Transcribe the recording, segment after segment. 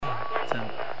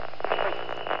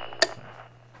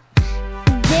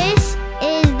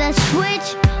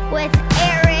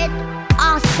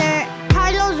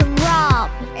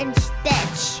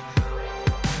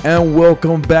And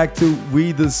welcome back to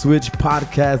We The Switch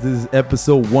podcast. This is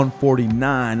episode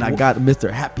 149. I got Mr.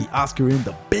 Happy Oscar in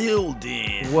the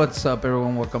building. What's up,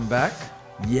 everyone? Welcome back.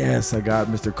 Yes, I got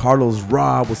Mr. Carlos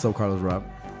Rob. What's up, Carlos Rob?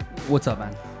 What's up,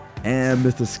 man? And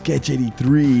Mr. Sketch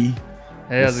 83.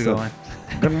 Hey, how's it going?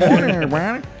 Good morning,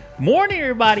 man. Morning,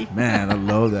 everybody. Man, I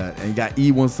love that. And you got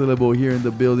E1 Syllable here in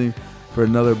the building for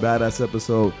another badass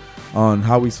episode on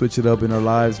how we switch it up in our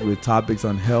lives with topics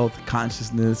on health,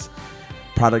 consciousness,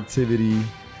 productivity,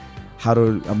 how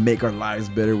to make our lives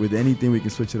better with anything we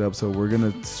can switch it up. So we're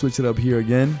going to switch it up here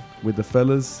again with the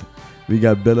fellas. We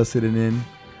got Bella sitting in.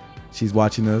 She's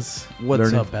watching us.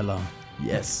 What's up, Bella?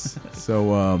 Yes.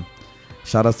 So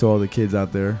shout outs to all the kids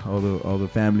out there, all the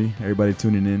family, everybody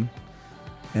tuning in.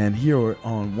 And here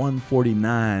on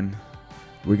 149,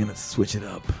 we're going to switch it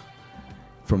up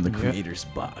from the creator's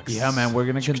box. Yeah, man. We're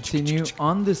going to continue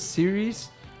on this series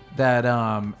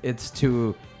that it's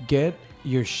to get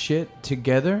your shit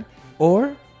together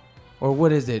or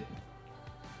what is it?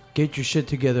 Get your shit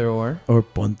together or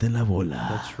ponte la bola.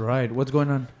 That's right. What's going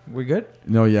on? We good?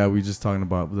 No, yeah, we just talking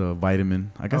about the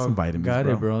vitamin. I got some vitamins, Got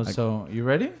it, bro. So, you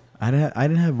ready? I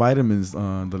didn't have vitamins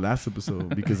on the last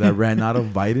episode because I ran out of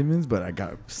vitamins, but I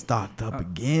got stocked up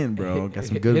again, bro. Got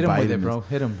some good vitamins. With it, bro.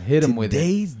 Hit him with it.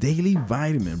 Today's daily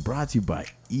vitamin brought to you by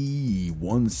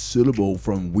E1 Syllable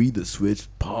from We The Switch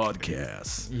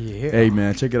podcast. Yeah. Hey,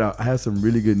 man, check it out. I have some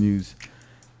really good news.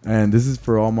 And this is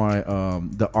for all my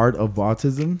The Art of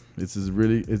Autism. This is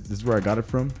where I got it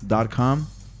from. .com.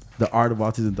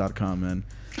 TheArtofAutism.com, man.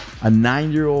 A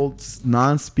 9-year-old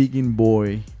non-speaking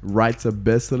boy writes a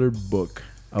bestseller book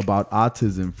about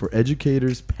autism for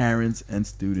educators, parents, and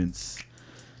students.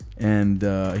 And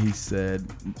he said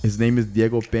his name is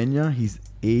Diego Peña. He's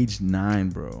age 9,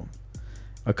 bro.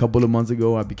 A couple of months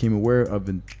ago, I became aware of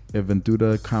a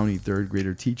Ventura County third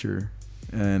grader teacher,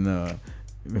 and I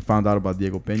found out about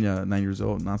Diego Peña, 9 years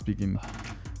old, non-speaking,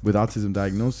 with autism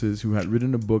diagnosis, who had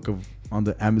written a book on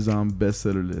the Amazon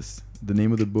bestseller list. The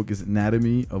name of the book is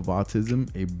Anatomy of Autism,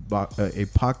 a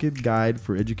pocket guide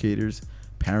for educators,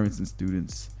 parents, and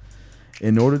students.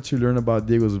 In order to learn about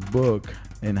Diego's book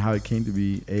and how it came to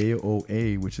be,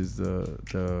 AOA, which is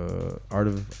the Art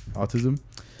of Autism,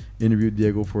 interviewed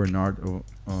Diego for an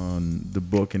on the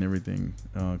book and everything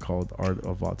called Art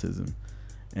of Autism.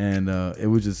 And it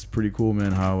was just pretty cool,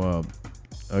 man, how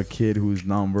a kid who's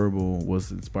nonverbal was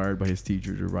inspired by his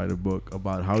teacher to write a book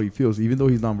about how he feels. Even though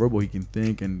he's nonverbal, he can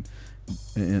think and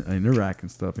interact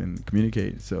and stuff and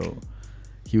communicate. So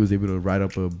he was able to write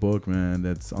up a book, man,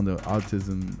 that's on the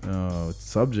autism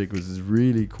subject, which is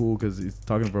really cool because it's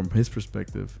talking from his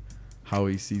perspective, how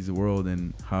he sees the world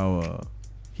and how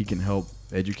he can help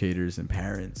educators and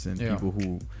parents and people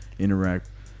who interact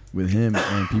with him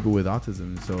and people with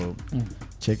autism. So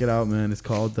check it out, man. It's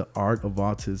called The Art of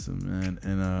Autism, man,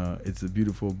 and it's a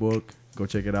beautiful book. Go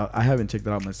check it out. I haven't checked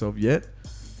it out myself yet,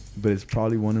 but it's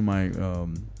probably one of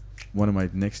my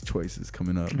next choices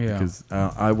coming up because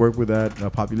I work with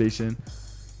that population,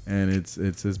 and it's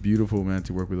just beautiful, man,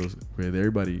 to work with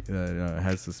everybody that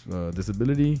has this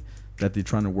disability that they're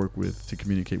trying to work with to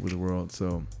communicate with the world.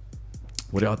 So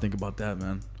what do y'all think about that,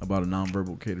 man? About a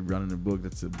nonverbal kid running a book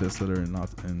that's a bestseller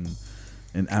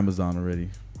in Amazon already.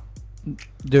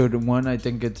 Dude, one, I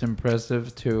think it's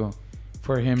impressive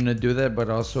for him to do that, but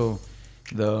also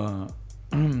the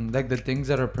like the things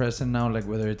that are present now, like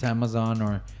whether it's Amazon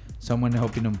or someone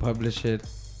helping him publish it.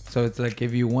 So it's like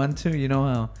if you want to, you know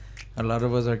how a lot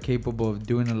of us are capable of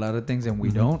doing a lot of things and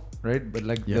we don't, right? But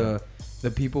like the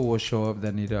people will show up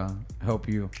that need to help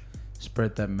you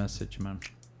spread that message, man.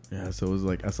 Yeah, so it was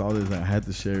like I saw this, I had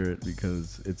to share it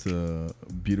because it's a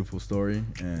beautiful story,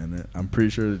 and I'm pretty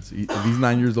sure if he's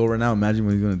 9 years old right now, imagine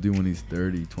what he's gonna do when he's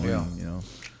 30, 20. You know,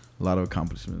 a lot of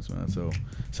accomplishments, man. So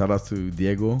shout out to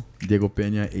Diego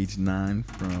Peña, age 9,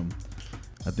 from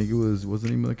I think what's the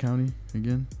name of the county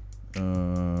again?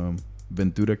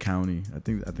 Ventura County. I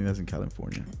think that's in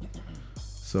California.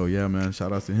 So yeah, man,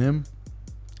 shout out to him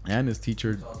and his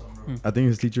teacher. I think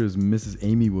his teacher is Mrs.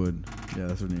 Amy Wood. Yeah,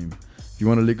 that's her name. If you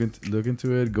want to look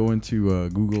into it, go into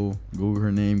Google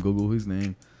her name, Google his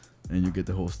name, and you get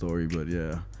the whole story. But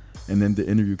yeah, and then the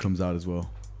interview comes out as well.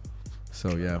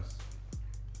 So yeah.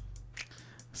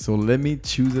 So let me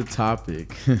choose a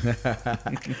topic.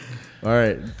 All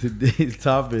right, today's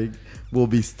topic will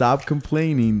be stop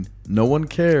complaining. No one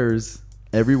cares.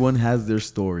 Everyone has their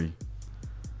story.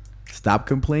 Stop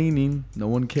complaining. No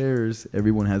one cares.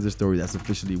 Everyone has their story. That's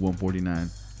officially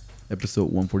 149.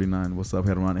 Episode 149. What's up,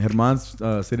 Herman? Herman's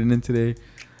sitting in today.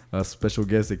 A special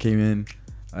guest that came in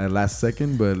last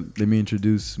second, but let me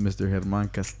introduce Mr. Herman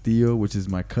Castillo, which is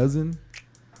my cousin.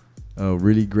 a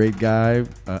really great guy.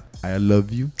 I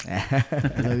love you.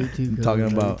 Love you too. I'm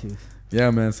talking about.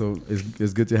 Yeah, man. So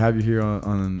it's good to have you here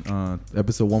on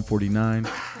episode 149.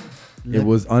 It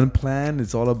was unplanned.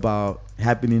 It's all about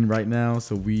happening right now.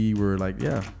 So we were like,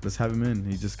 yeah, let's have him in.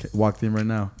 He just walked in right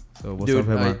now. So what's up,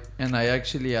 Herman? I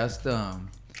actually asked a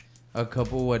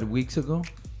couple weeks ago.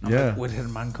 Yeah. Would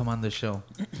Herman come on the show?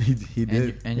 He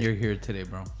did. And you're here today,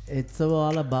 bro. It's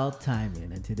all about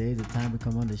timing, and today's the time to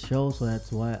come on the show. So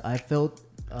that's why I felt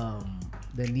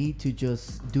the need to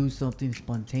just do something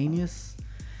spontaneous,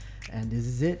 and this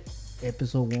is it.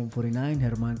 Episode 149,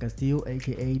 Herman Castillo,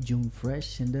 aka June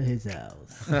Fresh, into his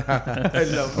house. I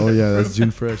love Oh yeah, that's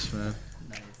June Fresh, man.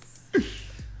 Nice.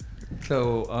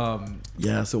 So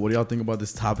Yeah. So what do y'all think about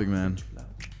this topic, man?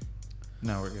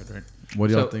 now we're good, right? What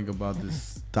do y'all think about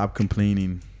this? Stop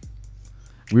complaining.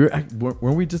 Weren't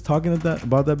we just talking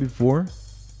about that before?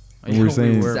 And we were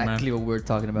saying Exactly what we're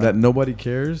talking about. that nobody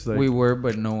cares. Like, We were,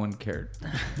 but no one cared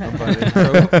about it.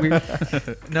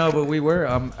 So no, but we were.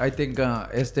 I think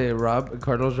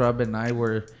Carlos Rob and I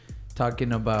were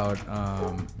talking about,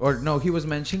 he was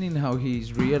mentioning how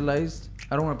he's realized.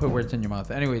 I don't want to put words in your mouth.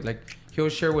 Anyway, like he'll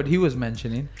share what he was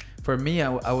mentioning. For me,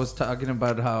 I was talking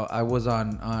about how I was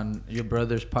on your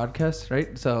brother's podcast,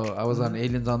 right? So I was on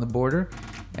Aliens on the Border,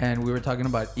 and we were talking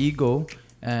about ego,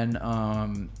 and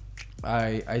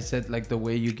I said like the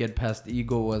way you get past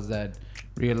ego was that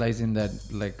realizing that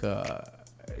like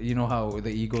you know how the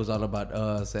ego is all about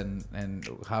us and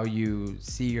how you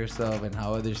see yourself and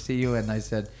how others see you, and I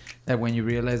said that when you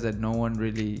realize that no one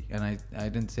really, and I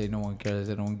didn't say no one cares,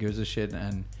 I said no one gives a shit,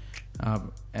 and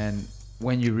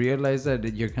when you realize that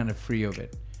you're kind of free of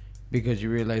it, because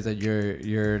you realize that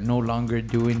you're no longer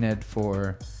doing it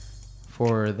for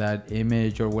that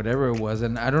image or whatever it was,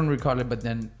 and I don't recall it, but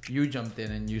then you jumped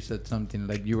in and you said something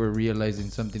like you were realizing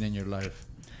something in your life.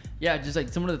 Yeah, just like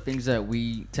some of the things that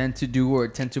we tend to do or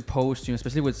tend to post, you know,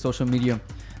 especially with social media,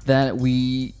 that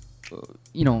we,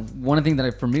 you know, one of the things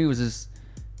that for me was is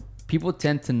people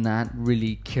tend to not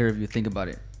really care if you think about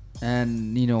it.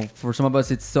 And, you know, for some of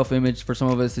us, it's self-image. For some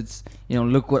of us, it's, you know,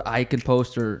 look what I can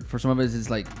post. Or for some of us,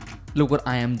 it's like, look what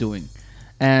I am doing.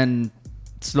 And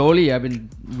slowly, I've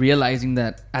been realizing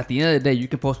that at the end of the day, you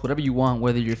can post whatever you want,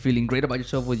 whether you're feeling great about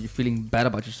yourself, whether you're feeling bad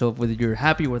about yourself, whether you're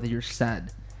happy, whether you're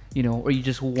sad, you know, or you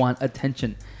just want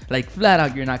attention. Like, flat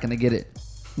out, you're not going to get it.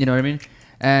 You know what I mean?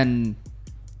 And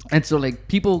so, like,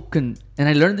 people can... And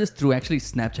I learned this through actually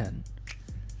Snapchat.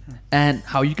 And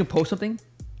how you can post something,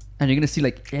 and you're going to see,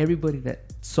 like, everybody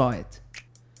that saw it.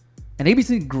 And it can be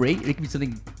something great. It can be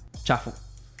something chaffo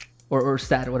or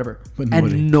sad or whatever.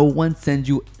 And no one sends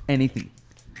you anything.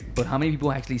 But how many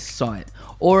people actually saw it?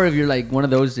 Or if you're like one of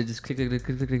those that just click, and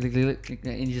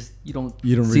you don't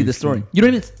see really the story. You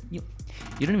don't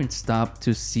even stop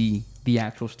to see the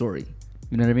actual story.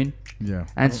 You know what I mean? Yeah.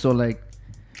 And so like,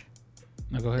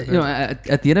 No, go ahead. you know,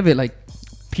 at the end of it, like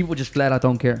people just flat out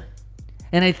don't care.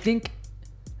 And I think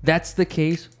that's the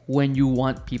case when you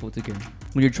want people to care.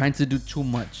 When you're trying to do too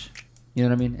much. You know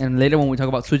what I mean? And later when we talk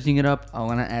about switching it up, I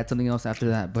want to add something else after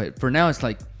that. But for now, it's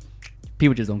like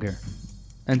people just don't care.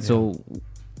 And so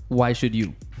why should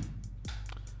you?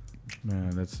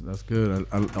 Man, that's good.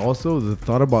 I also the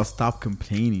thought about stop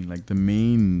complaining, like the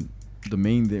main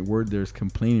word there is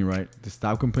complaining, right? To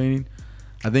stop complaining.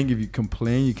 I think if you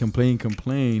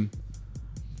complain,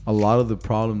 a lot of the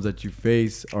problems that you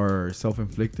face are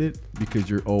self-inflicted because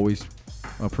you're always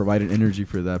providing energy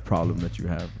for that problem that you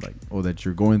have, like, or that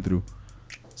you're going through.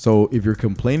 So if you're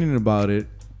complaining about it,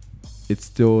 it's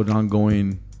still an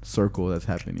ongoing circle that's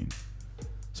happening.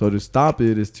 So to stop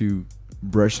it is to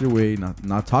brush it away,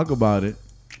 not talk about it,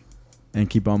 and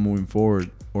keep on moving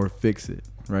forward or fix it,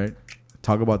 right?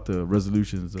 Talk about the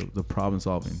resolutions, the problem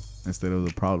solving instead of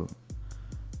the problem.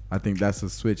 I think that's a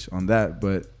switch on that.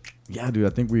 But yeah, dude, I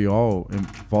think we all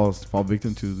fall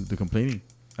victim to the complaining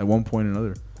at one point or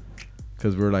another,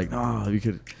 because we're like, no, we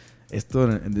could. It's still,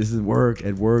 and this is work.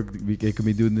 At work, it could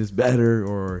be doing this better,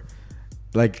 or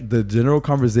like the general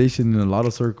conversation in a lot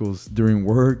of circles during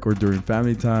work or during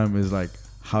family time is like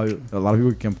how a lot of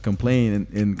people can complain,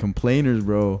 and complainers,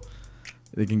 bro,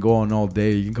 they can go on all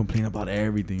day. You can complain about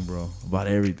everything, bro, about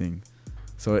everything.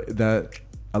 So that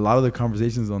a lot of the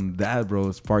conversations on that,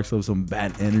 bro, sparks up some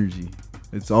bad energy.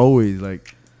 It's always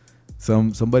like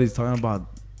somebody's talking about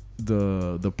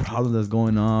the problem that's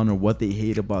going on, or what they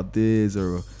hate about this,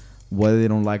 or what they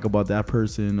don't like about that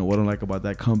person, or what they don't like about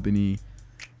that company.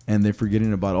 And they're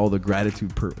forgetting about all the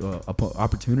gratitude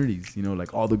opportunities, you know,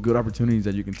 like all the good opportunities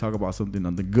that you can talk about something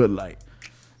on the good light.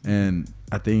 And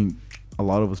I think a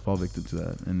lot of us fall victim to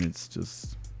that. And it's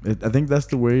just, I think that's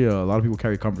the way a lot of people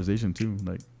carry conversation too.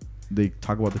 Like, they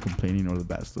talk about the complaining or the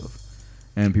bad stuff,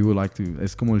 and people like to.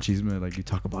 It's como el chisme, like you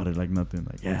talk about it like nothing,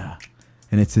 like yeah,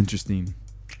 and it's interesting.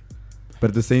 But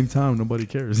at the same time, nobody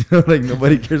cares. Like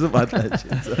nobody cares about that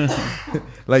shit. So,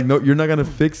 like no, you're not gonna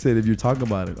fix it if you talk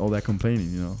about it. All that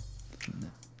complaining,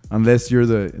 unless you're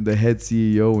the head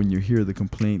CEO and you hear the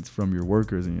complaints from your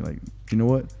workers and you're like, you know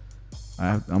what,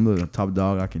 I'm the top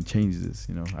dog. I can change this.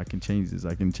 I can change this.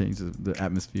 I can change the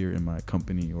atmosphere in my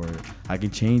company, or I can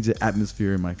change the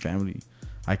atmosphere in my family.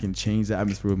 I can change the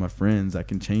atmosphere with my friends. I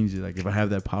can change it. Like if I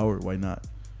have that power, why not?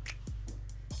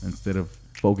 Instead of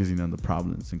focusing on the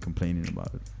problems and complaining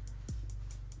about it.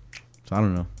 So I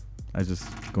don't know. I just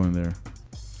going there.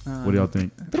 What do y'all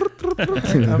think?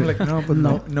 I'm like, no, but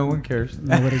no one cares.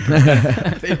 Nobody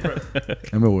cares.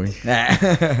 I'm away.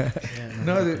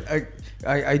 No,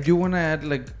 I do want to add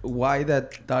like why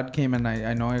that thought came, and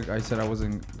I know I said I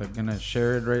wasn't like gonna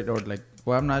share it, right? Or like,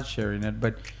 well, I'm not sharing it,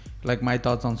 but like my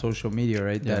thoughts on social media,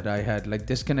 right? Yeah. That I had like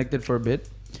disconnected for a bit,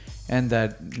 and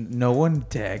that no one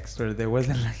texted, or there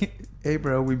wasn't like, hey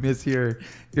bro, we miss your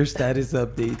status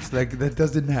updates. Like that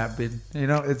doesn't happen.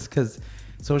 It's because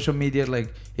social media,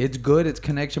 like it's good, it's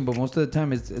connection, but most of the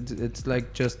time it's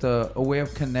like just a way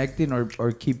of connecting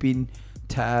or keeping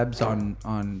tabs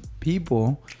on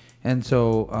people. And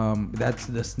so that's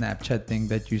the Snapchat thing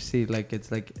that you see. Like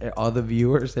it's like all the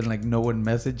viewers and like no one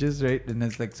messages, right? And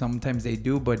it's like sometimes they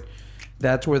do, but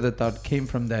that's where the thought came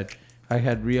from, that I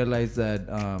had realized that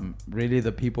really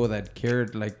the people that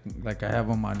cared, like I have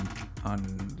them on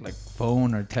like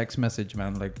phone or text message,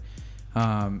 man. Like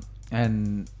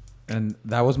and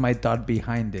that was my thought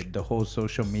behind it, the whole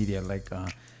social media, like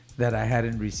that I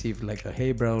hadn't received like a,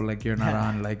 hey bro, like you're not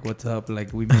on, like what's up,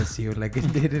 like we miss you, like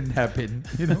it didn't happen,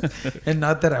 and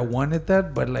not that I wanted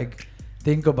that, but like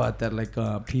think about that, like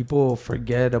people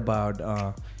forget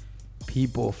about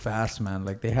people fast, man.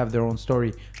 Like they have their own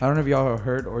story. I don't know if y'all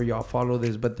heard or y'all follow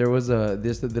this, but there was the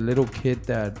little kid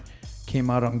that came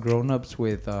out on Grown Ups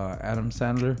with Adam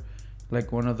Sandler.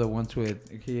 Like one of the ones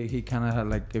with, he kind of had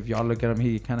like, if y'all look at him,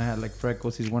 he kind of had like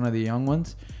freckles. He's one of the young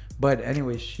ones. But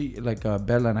anyway, she like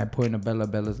Bella, and I point to Bella.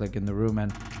 Bella's like in the room,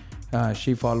 and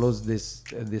she follows this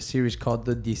series called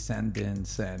The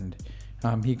Descendants, and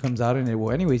he comes out in it.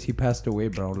 Well, anyways, he passed away,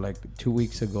 bro, like 2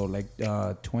 weeks ago. Like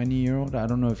 20-year-old. I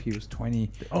don't know if he was 20.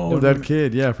 Oh, that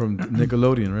kid, yeah, from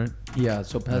Nickelodeon, right? Yeah,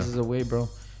 so passes away, bro.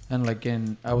 And like,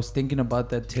 I was thinking about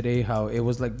that today, how it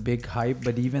was like big hype,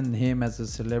 but even him as a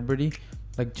celebrity,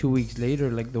 like 2 weeks later,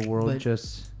 like the world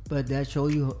But that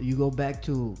shows you go back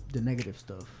to the negative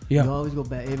stuff. Yeah. You always go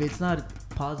back. If it's not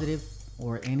positive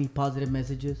or any positive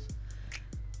messages,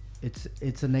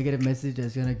 it's a negative message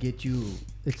that's gonna get you.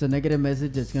 It's a negative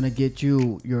message that's gonna get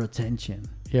you your attention.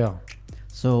 Yeah.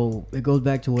 So it goes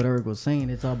back to what Eric was saying.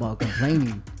 It's all about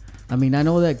complaining. I mean, I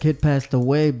know that kid passed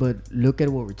away, but look at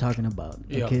what we're talking about.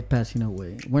 The kid passing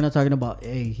away. We're not talking about,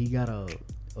 hey, he got a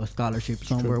scholarship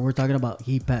somewhere. We're talking about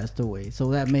he passed away.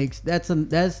 So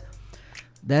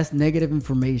that's negative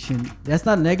information. That's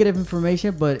not negative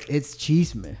information, but it's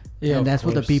chisme. Yeah, and that's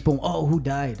what the people, who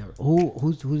died? Or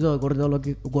who's a gorda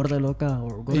loca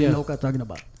or gorda loca talking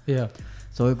about? Yeah.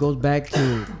 So it goes back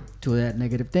to that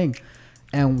negative thing.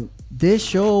 And this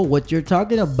show, what you're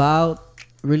talking about,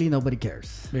 really nobody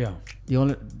cares. Yeah.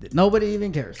 Nobody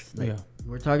even cares. Like,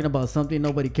 we're talking about something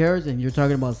nobody cares, and you're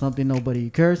talking about something nobody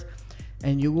cares,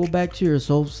 and you go back to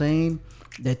yourself saying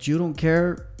that you don't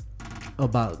care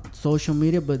about social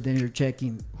media, but then you're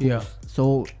checking. Yeah.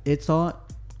 So it's all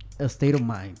a state of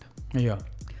mind. Yeah.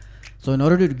 So in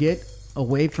order to get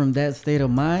away from that state of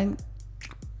mind,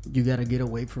 you gotta get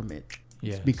away from it.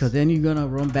 Yes. Because then you're gonna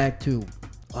run back to,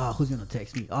 who's gonna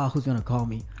text me? Who's gonna call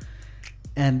me?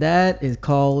 And that is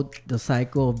called the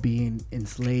cycle of being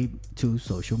enslaved to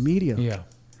social media. Yeah.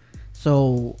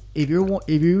 So if you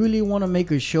really want to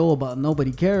make a show about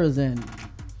nobody cares, then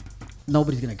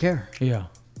nobody's gonna care. Yeah.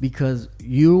 Because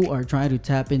you are trying to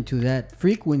tap into that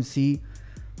frequency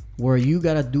where you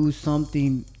gotta do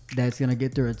something that's gonna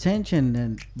get their attention,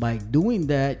 and by doing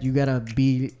that, you gotta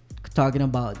be talking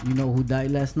about, who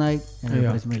died last night, and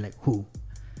everybody's gonna be like, who?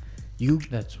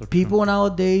 That's what People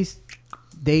nowadays,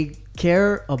 they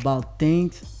care about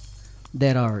things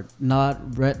that are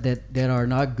not that are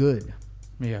not good.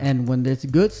 Yeah. And when there's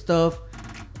good stuff,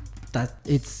 that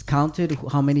it's counted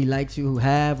how many likes you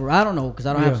have, or I don't know, because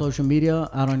I don't have social media.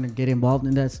 I don't get involved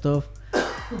in that stuff.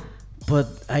 But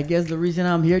I guess the reason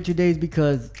I'm here today is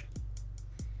because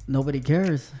nobody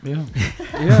cares. Yeah.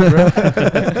 Yeah,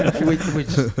 bro. which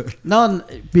No,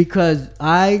 because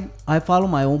I follow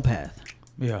my own path.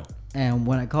 Yeah. And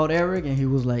when I called Eric and he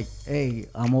was like, hey,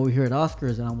 I'm over here at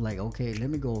Oscars, and I'm like, okay, let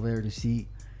me go over there to see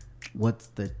what's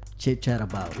the chit chat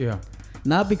about. Yeah.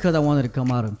 Not because I wanted to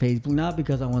come out on Facebook, not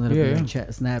because I wanted to be on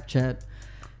Snapchat.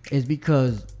 It's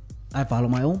because I follow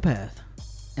my own path.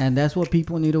 And that's what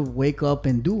people need to wake up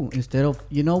and do instead of,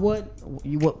 you know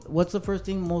what's the first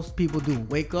thing most people do?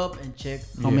 Wake up and check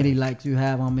how many likes you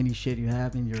have, how many shit you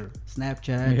have in your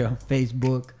Snapchat,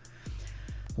 Facebook.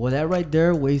 Well, that right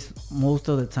there wastes most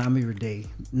of the time of your day.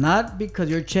 Not because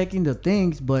you're checking the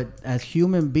things, but as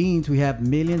human beings, we have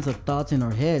millions of thoughts in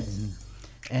our heads.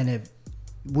 And if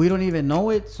we don't even know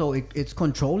it, so it's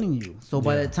controlling you. So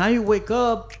by the time you wake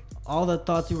up, all the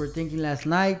thoughts you were thinking last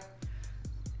night,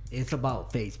 it's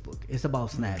about Facebook, it's about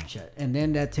Snapchat, and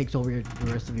then that takes over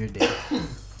the rest of your day.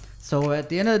 So at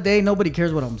the end of the day, nobody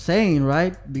cares what I'm saying,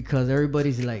 right? Because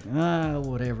everybody's like,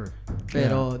 whatever.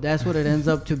 But that's what it ends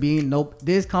up to being.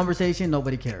 This conversation,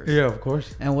 nobody cares. Yeah, of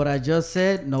course. And what I just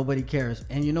said, nobody cares.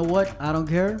 And you know what? I don't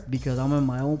care because I'm on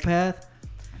my own path.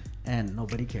 And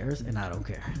nobody cares, and I don't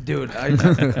care. Dude, I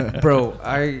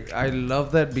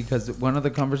love that because one of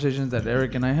the conversations that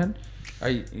Eric and I had,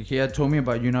 he had told me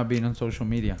about you not being on social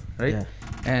media, right? Yeah.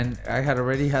 And I had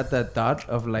already had that thought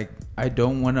of like, I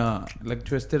don't want to like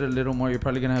twist it a little more. You're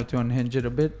probably gonna have to unhinge it a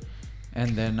bit, and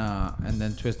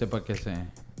then twist it. But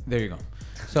there you go.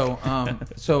 So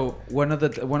so one of the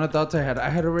thoughts I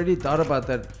had already thought about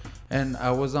that. And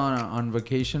I was on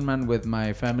vacation, man, with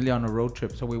my family on a road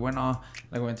trip. So we went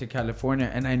to California,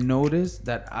 and I noticed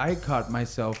that I caught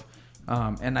myself,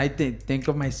 and I think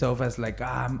of myself as like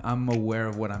I'm aware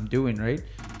of what I'm doing, right?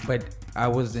 But I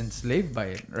was enslaved by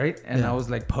it, right? And I was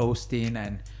like posting,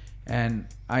 and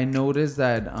I noticed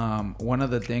that one of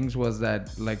the things was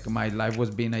that like my life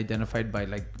was being identified by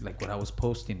like what I was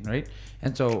posting, right?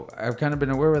 And so I've kind of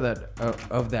been aware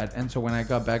of that. And so when I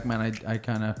got back, man,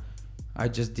 I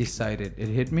just decided, it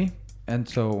hit me, and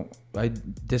so I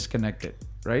disconnected,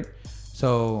 right?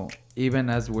 So even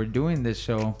as we're doing this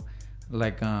show,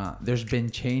 like there's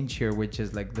been change here, which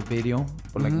is like the video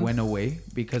but like went away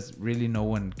because really no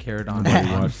one cared on no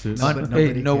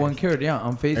one cared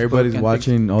on Facebook. Everybody's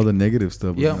watching all the negative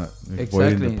stuff. Yeah,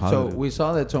 exactly. So we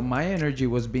saw that. So my energy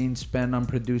was being spent on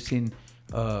producing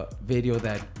a video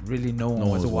that really no one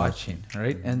was watching,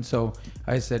 right? And so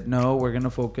I said, no, we're gonna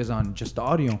focus on just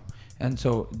audio. And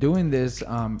so doing this,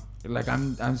 like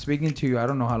I'm speaking to you. I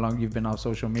don't know how long you've been off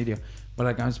social media, but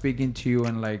like I'm speaking to you,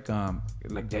 and like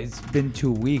it's been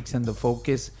 2 weeks, and the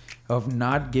focus of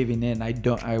not giving in. I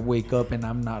wake up and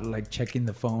I'm not like checking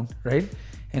the phone, right?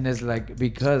 And it's like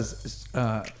because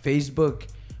Facebook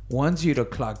wants you to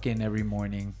clock in every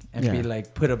morning and be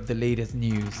like, put up the latest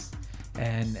news,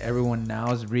 and everyone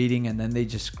now is reading, and then they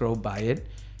just scroll by it.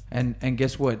 And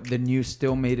guess what? The news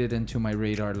still made it into my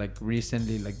radar. Like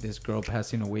recently, like this girl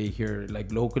passing away here,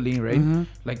 like locally, right?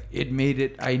 Like it made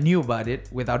it. I knew about it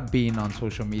without being on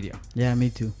social media. Yeah, me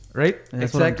too. Right?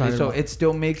 Exactly. So it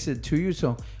still makes it to you.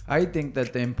 So I think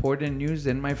that the important news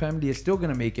in my family is still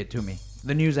gonna make it to me.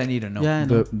 The news I need to know. Yeah,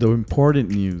 the important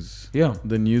news. Yeah.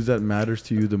 The news that matters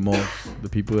to you the most. The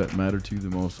people that matter to you the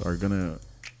most are gonna,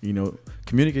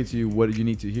 communicate to you what you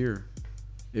need to hear,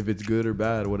 if it's good or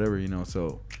bad, whatever,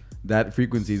 So that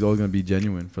frequency is always going to be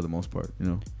genuine for the most part,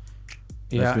 That's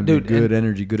going to be good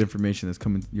energy, good information that's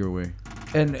coming your way.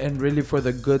 And really for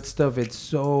the good stuff, it's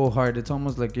so hard. It's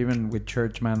almost like even with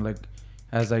church, man, like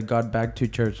as I got back to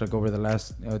church, like over the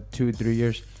last 2-3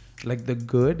 years, like the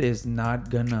good is not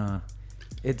gonna,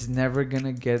 it's never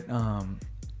gonna get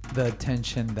the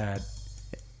attention that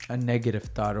a negative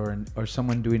thought or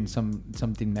someone doing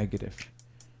something negative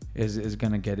is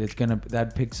gonna get.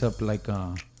 That picks up like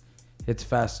it's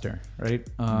faster, right?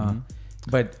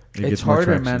 But it's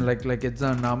harder, man. Like it's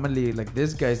an anomaly. Like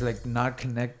this guy's like not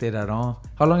connected at all.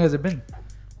 How long has it been?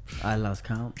 I lost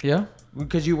count. Yeah,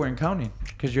 because you weren't counting.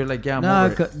 Because you're like, I'm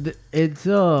over it.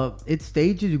 It's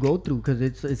stages you go through. Because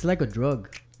it's like a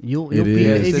drug. If you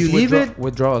leave it,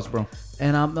 withdrawals, bro.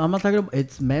 And I'm not talking about,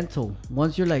 it's mental.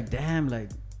 Once you're like, damn, like,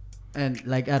 and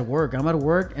like at work, I'm at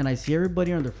work and I see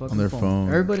everybody on their fucking phone.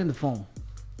 Everybody on the phone.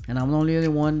 And I'm only the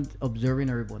one observing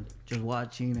everyone, just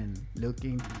watching and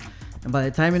looking. And by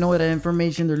the time that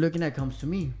information they're looking at comes to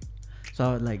me.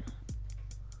 So like,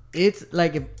 it's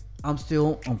like if I'm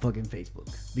still on fucking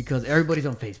Facebook because everybody's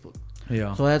on Facebook.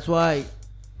 Yeah. So that's why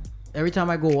every time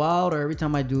I go out or every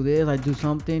time I do this, I do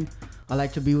something, I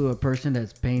like to be with a person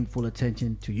that's paying full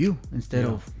attention to you instead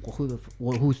of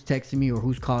who's texting me or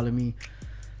who's calling me.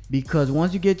 Because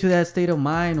once you get to that state of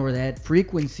mind or that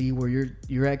frequency where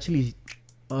you're actually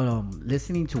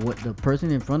listening to what the person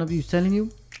in front of you is telling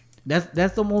you,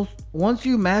 that's the most. Once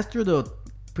you master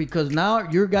because now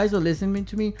your guys are listening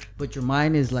to me, but your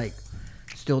mind is like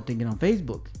still thinking on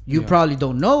Facebook. You Yeah. probably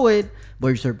don't know it, but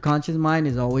your subconscious mind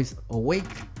is always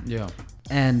awake. Yeah.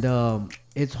 And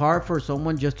it's hard for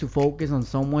someone just to focus on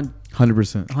someone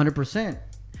 100%. 100%.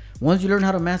 Once you learn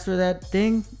how to master that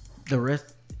thing, the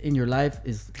rest in your life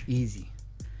is easy.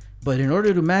 But in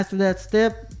order to master that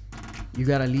step, you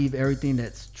gotta leave everything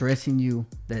that's stressing you,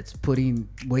 that's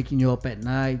waking you up at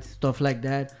night, stuff like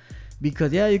that.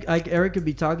 Because Eric could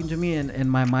be talking to me and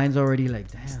my mind's already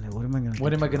like, damn, like, what am I gonna?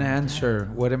 What am I gonna answer?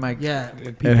 What am I? Yeah.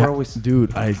 Like, people are always.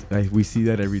 Dude, we see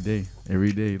that every day.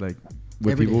 Like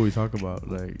with Every people day. we talk about,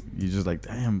 like you just like,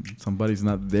 damn, somebody's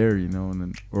not there, you know, and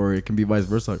then or it can be vice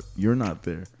versa. You're not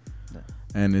there,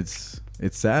 and it's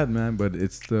sad, man. But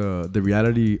it's the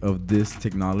reality of this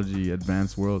technology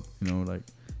advanced world. You know, like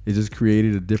it just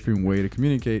created a different way to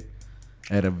communicate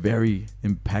at a very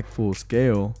impactful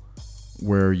scale,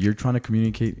 where you're trying to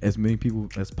communicate as many people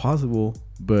as possible,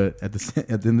 but at the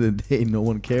end of the day, no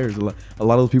one cares. A lot of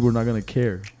those people are not gonna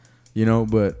care, you know.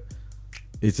 But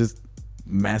it's just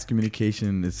mass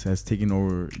communication has taken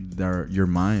over your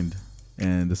mind,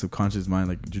 and the subconscious mind,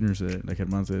 like Junior said, like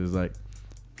Herman said, is like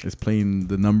it's playing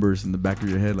the numbers in the back of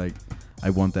your head. Like, I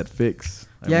want that fix.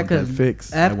 I want that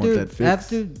fix.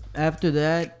 After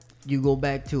that, you go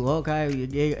back to, okay,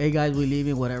 hey guys, we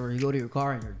leaving, whatever. You go to your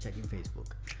car and you're checking Facebook.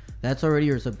 That's already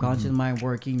your subconscious mind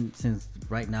working since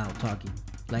right now, talking.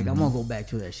 Like, I'm gonna go back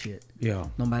to that shit. Yeah.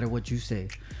 No matter what you say.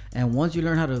 And once you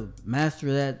learn how to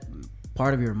master that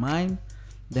part of your mind,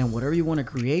 then whatever you want to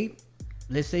create,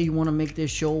 let's say you want to make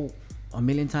this show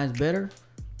 1,000,000 times better.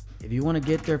 If you want to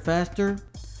get there faster,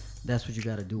 that's what you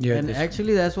got to do. Yeah, and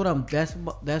actually, that's what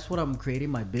I'm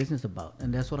creating my business about,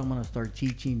 and that's what I'm gonna start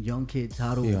teaching young kids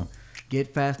how to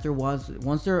get faster.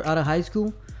 Once they're out of high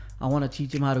school, I want to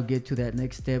teach them how to get to that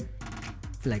next step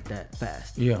like that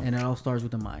fast. Yeah. And it all starts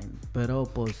with the mind. But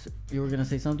pues, you were gonna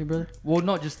say something, brother? Well,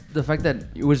 no, just the fact that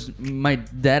it was my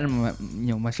dad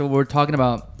and myself. We were talking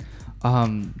about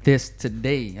this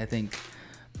today. I think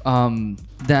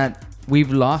that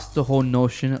we've lost the whole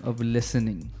notion of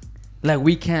listening. Like,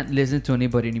 we can't listen to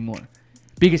anybody anymore.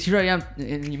 Because here I am,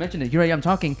 and you mentioned it, here I am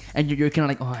talking, and you're kind of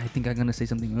like, oh, I think I'm going to say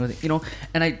something, you know?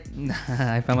 And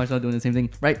I found myself doing the same thing,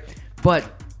 right?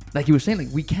 But, like you were saying, like,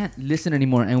 we can't listen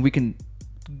anymore, and we can,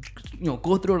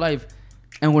 go through life,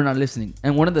 and we're not listening.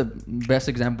 And one of the best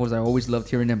examples I always loved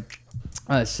hearing him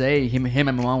say, him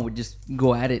and my mom would just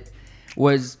go at it,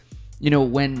 was,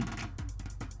 when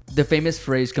the famous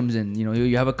phrase comes in,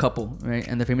 you have a couple, right?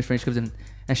 And the famous phrase comes in,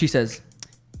 and she says,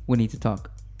 we need to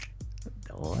talk.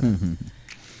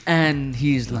 And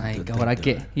he's like, ahora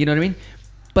qué? You know what I mean?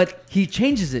 But he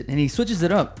changes it and he switches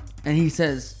it up. And he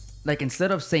says, like,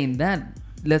 instead of saying that,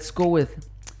 let's go with,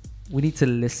 we need to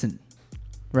listen,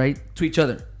 right? To each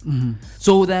other. Mm-hmm.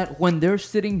 So that when they're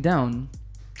sitting down,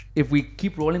 if we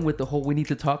keep rolling with the whole we need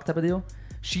to talk type of deal,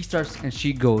 she starts and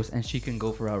she goes and she can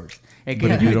go for hours. And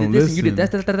But if you don't this and you did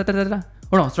listen- that.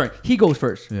 Or no, sorry. He goes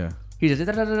first. Yeah. He just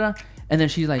and then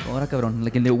she's like, "Ahora cabrón,"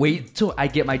 like, and they wait till I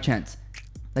get my chance.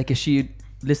 Like, is she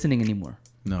listening anymore?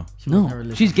 No. will never No,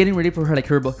 listen. she's getting ready for her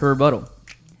rebuttal,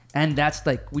 and that's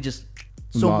like we just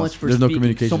so Lost. much for There's no speaking,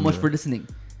 communication so much there. for listening,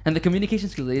 and the communication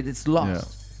skills it's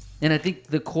lost. And I think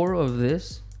the core of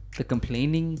this, the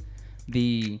complaining,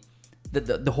 the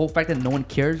whole fact that no one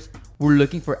cares, we're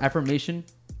looking for affirmation,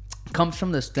 comes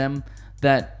from the stem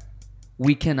that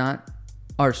we cannot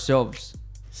ourselves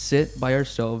sit by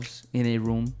ourselves in a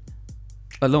room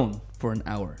alone for an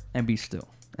hour and be still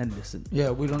and listen. Yeah,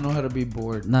 we don't know how to be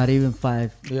bored. Not even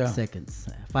 5 Yeah. seconds.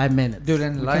 5 minutes. Dude,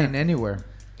 and We lying can't. anywhere.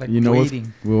 Like, You know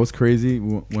waiting. what's crazy?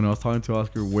 When I was talking to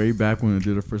Oscar way back when we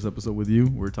did the first episode with you,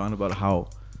 we were talking about how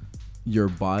your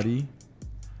body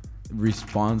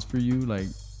responds for you, like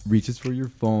reaches for your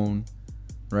phone,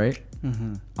 right?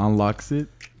 Mm-hmm. Unlocks it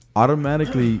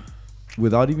automatically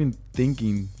without even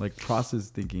thinking, like process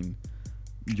thinking.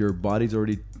 Your body's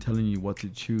already telling you what to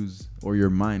choose, or your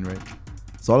mind, right?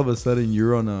 So all of a sudden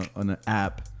you're on an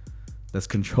app that's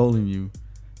controlling you,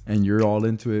 and you're all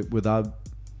into it without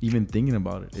even thinking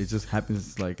about it. It just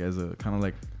happens like as a kind of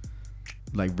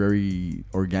like very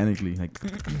organically, like,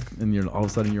 and you're all of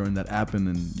a sudden you're in that app, and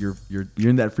then you're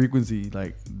in that frequency.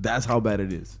 Like, that's how bad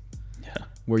it is. Yeah.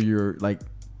 Where you're like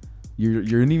you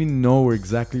don't even know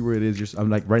exactly where it is.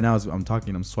 I'm like, right now as I'm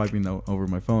talking, I'm swiping over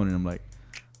my phone, and I'm like,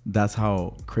 that's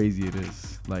how crazy it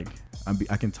is. Like,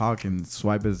 I can talk and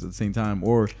swipe at the same time,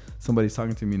 or somebody's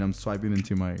talking to me and I'm swiping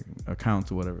into my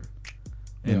account or whatever,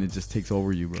 and Yeah. it just takes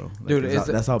over you, bro. Like, Dude,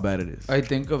 that's how bad it is. I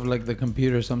think of like the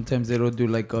computer. Sometimes it'll do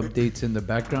like updates in the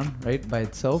background, right, by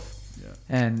itself. Yeah.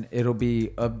 And it'll be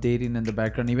updating in the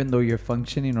background, even though you're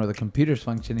functioning or the computer's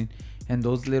functioning, And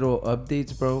those little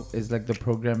updates, bro, is like the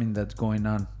programming that's going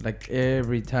on. Like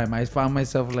every time I found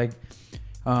myself like,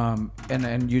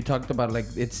 and you talked about like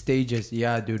its stages.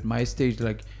 Yeah, dude, my stage,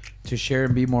 like to share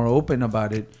and be more open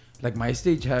about it. Like my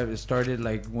stage have started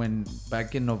like when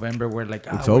back in November where like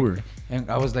It's over. and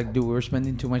I was like, dude, we're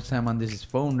spending too much time on this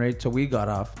phone, right? So we got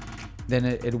off. Then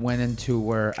it went into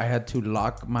where I had to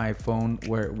lock my phone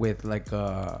where with like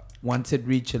once it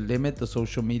reached a limit, the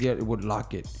social media, it would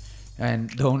lock it. And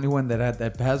the only one that had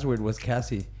that password was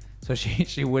Cassie. So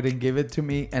she wouldn't give it to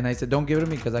me. And I said, don't give it to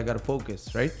me because I got to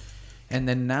focus, right? And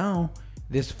then now,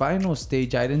 this final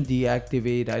stage, I didn't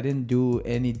deactivate. I didn't do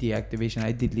any deactivation.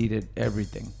 I deleted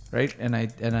everything, right? And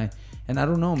I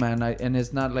don't know, man. And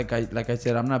it's not like I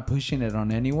said, I'm not pushing it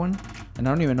on anyone. And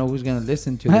I don't even know who's going to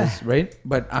listen to this, right?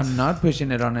 But I'm not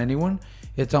pushing it on anyone.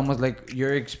 It's almost like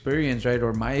your experience, right?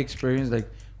 Or my experience, like,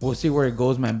 we'll see where it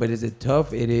goes, man. But is it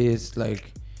tough? It is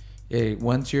like...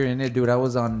 once you're in it, dude, I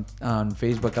was on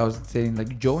Facebook. I was saying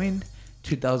like joined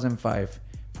 2005,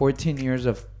 14 years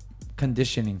of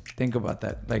conditioning. Think about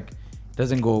that. Like,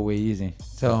 doesn't go away easy.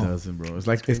 So It doesn't, bro. It's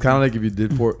like it's kind of like if you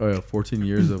did 14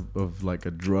 years of like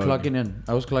a drug. clocking in.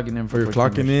 I was clocking in for. You're 14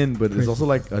 clocking years. in, but it's also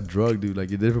like a drug, dude.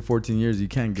 Like you did it for 14 years, you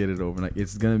can't get it over. Like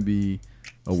it's gonna be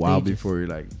a while Stages. before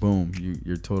you're like, boom,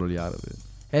 you're totally out of it.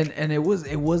 And it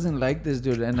wasn't like this,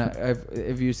 dude. And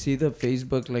if you see the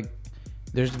Facebook, like,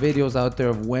 there's videos out there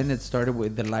of when it started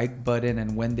with the like button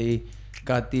and when they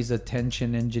got these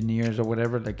attention engineers or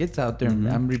whatever. Like, it's out there.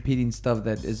 Mm-hmm. I'm repeating stuff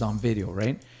that is on video,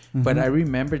 right? Mm-hmm. But I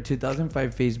remember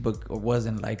 2005 Facebook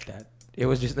wasn't like that. It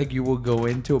was just like you will go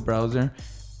into a browser,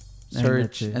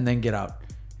 search, that's it. and then get out.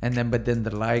 And then, but then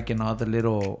the like and all the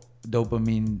little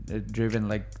dopamine driven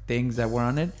like things that were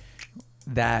on it,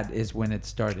 that is when it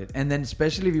started. And then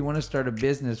especially if you want to start a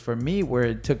business, for me, where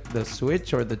it took the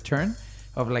switch or the turn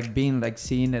of like being like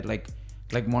seeing it like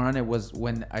more on it was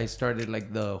when I started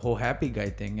like the whole happy guy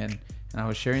thing. And I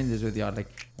was sharing this with y'all,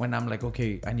 like when I'm like,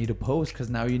 okay, I need to post, because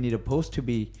now you need a post to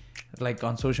be like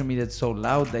on social media. It's so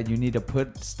loud that you need to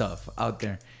put stuff out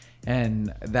there.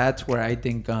 And that's where I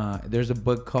think there's a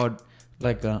book called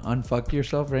like Unfuck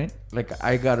Yourself, right? Like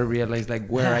I gotta realize like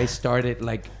where I started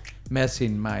like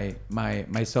messing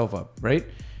myself up, right?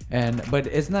 But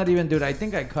it's not even, dude, I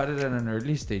think I caught it at an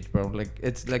early stage, bro. Like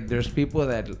it's like there's people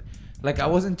that like I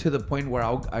wasn't to the point where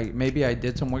maybe I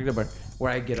did some work there, but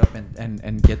where I get up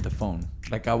and get the phone.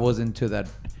 Like I wasn't to that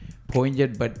point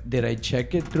yet, but did I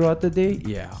check it throughout the day?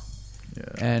 Yeah.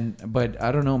 But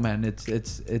I don't know, man.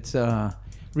 It's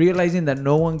realizing that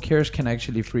no one cares can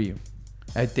actually free you.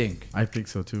 I think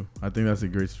so too. I think that's a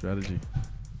great strategy.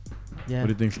 Yeah. What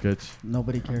do you think, Sketch?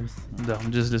 Nobody cares. No,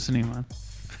 I'm just listening, man.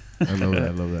 I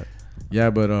love that. Yeah,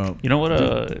 but You know what?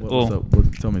 what's up?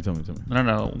 Tell me.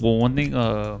 No. Well, one thing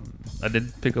I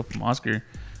did pick up from Oscar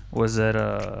was that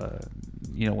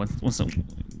when some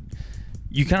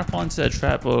you kind of fall into that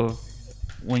trap of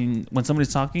when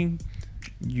somebody's talking,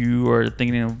 you are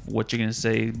thinking of what you're gonna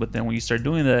say, but then when you start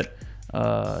doing that,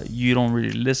 you don't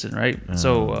really listen, right?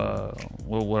 So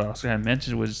what Oscar had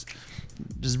mentioned was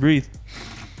just breathe.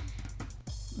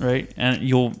 Right, and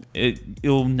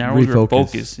it'll narrow your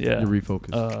focus. Yeah, you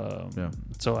refocus. Yeah.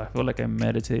 So I feel like I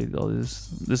meditated all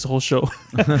this whole show.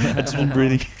 I just been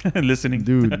breathing and listening.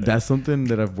 Dude, that's something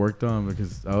that I've worked on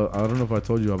because I don't know if I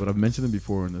told you, but I've mentioned it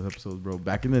before in this episode, bro.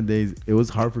 Back in the days, it was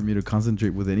hard for me to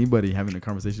concentrate with anybody having a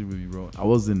conversation with me, bro. I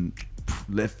was in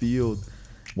left field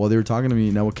while they were talking to me,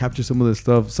 and I would capture some of this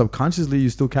stuff. Subconsciously, you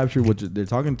still capture what they're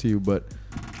talking to you, but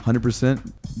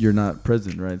 100% you're not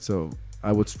present, right? So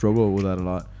I would struggle with that a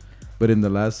lot. But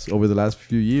over the last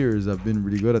few years, I've been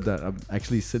really good at that. I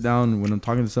actually sit down when I'm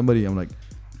talking to somebody. I'm like,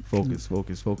 focus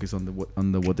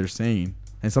on what they're saying.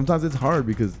 And sometimes it's hard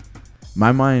because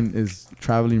my mind is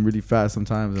traveling really fast.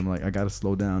 Sometimes I'm like, I gotta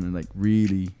slow down and like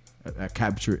really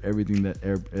capture everything that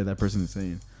that person is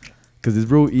saying. Because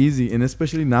it's real easy, and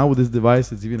especially now with this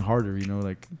device, it's even harder. You know,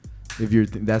 like if you're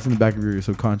that's in the back of your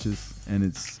subconscious, and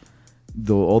it's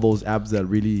all those apps that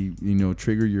really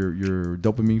trigger your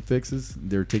dopamine fixes,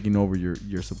 they're taking over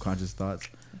your subconscious thoughts,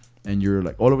 and you're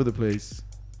like all over the place.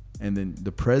 And then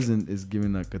the present is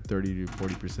giving like a 30 to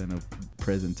 40% of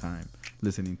present time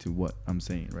listening to what I'm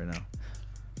saying right now.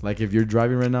 Like if you're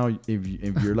driving right now, if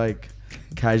you're like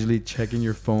casually checking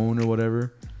your phone or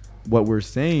whatever, what we're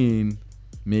saying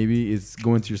maybe it's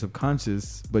going to your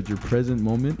subconscious, but your present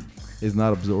moment is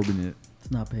not absorbing it.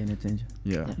 Not paying attention.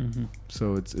 Yeah. Mm-hmm.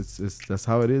 So it's that's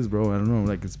how it is, bro. I don't know.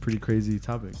 Like it's a pretty crazy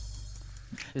topic.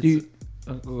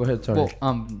 Go ahead. Sorry.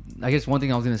 Well, I guess one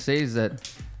thing I was gonna say is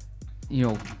that,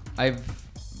 I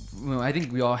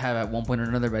think we all have at one point or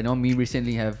another. But I know me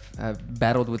recently have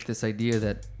battled with this idea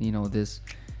that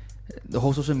the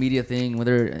whole social media thing,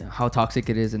 whether how toxic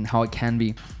it is and how it can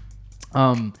be.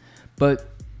 But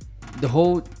the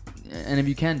whole, and if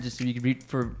you can, just if you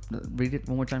could read it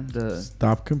one more time.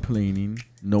 Stop complaining.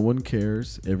 No one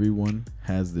cares. Everyone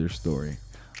has their story.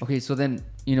 Okay, so then,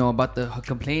 about the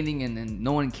complaining and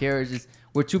no one cares, is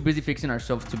we're too busy fixing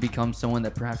ourselves to become someone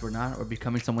that perhaps we're not, or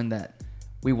becoming someone that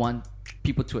we want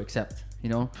people to accept,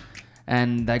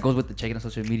 And that goes with the checking on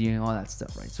social media and all that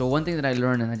stuff, right? So one thing that I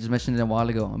learned, and I just mentioned it a while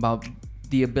ago, about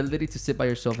the ability to sit by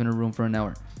yourself in a room for an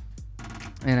hour.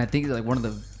 And I think like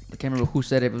I can't remember who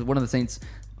said it, but one of the saints,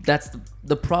 that's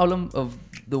the problem of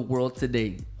the world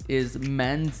today, is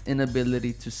man's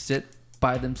inability to sit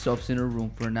by themselves in a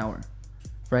room for an hour,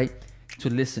 right? To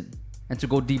listen and to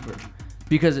go deeper.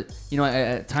 Because,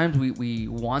 at times we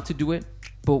want to do it,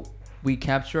 but we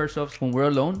capture ourselves when we're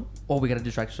alone, or we got to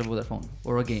distract ourselves with our phone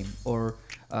or a game or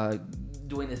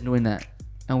doing this and doing that.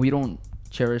 And we don't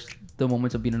cherish the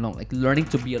moments of being alone, like learning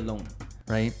to be alone,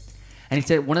 right? And he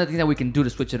said one of the things that we can do to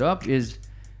switch it up is,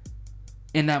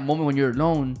 in that moment when you're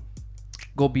alone,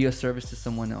 go be a service to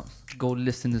someone else. Go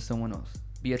listen to someone else.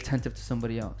 Be attentive to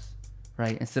somebody else,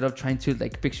 right? Instead of trying to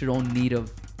fix your own need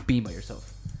of being by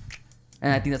yourself.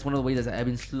 And I think that's one of the ways that I've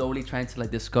been slowly trying to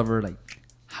discover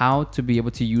how to be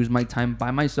able to use my time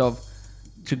by myself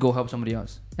to go help somebody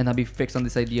else, and not be fixed on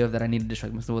this idea of that I need to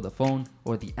distract myself with a phone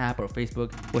or the app or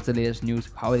Facebook. What's the latest news?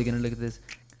 How are they gonna look at this?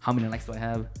 How many likes do I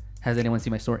have? Has anyone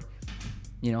seen my story?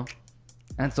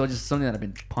 And so just something that I've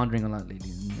been pondering a lot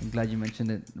lately. And I'm glad you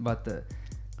mentioned it about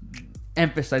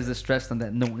emphasize the stress on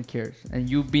that no one cares. And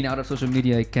you being out of social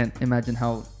media, I can't imagine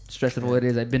how stressful it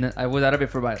is. I was out of it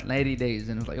for about 90 days,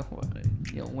 and it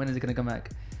was when is it gonna come back?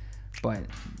 But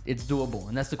it's doable,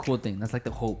 and that's the cool thing. That's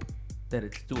the hope that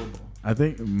it's doable. I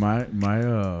think my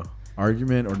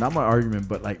argument, or not my argument,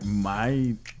 but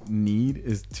my need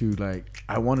is to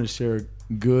I want to share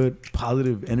good,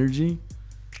 positive energy,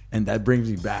 and that brings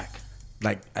me back.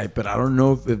 But I don't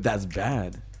know if that's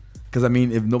bad, because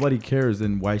if nobody cares,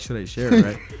 then why should I share it,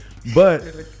 right?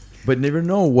 But never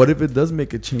know. What if it does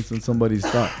make a change in somebody's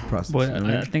thought process? But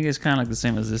I think it's kind of the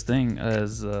same as this thing,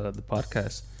 as the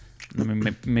podcast.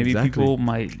 Maybe Exactly. people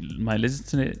might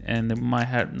listen to it and they might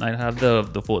have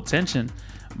the full attention,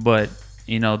 but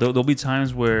there'll be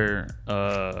times where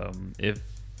if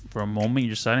for a moment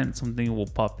you're silent, something will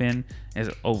pop in and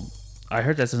say, oh, I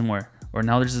heard that somewhere, or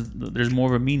now there's more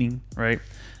of a meaning, right?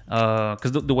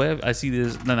 Because the way I see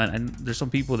this, and there's some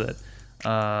people that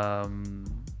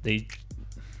they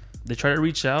try to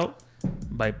reach out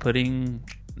by putting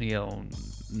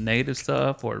negative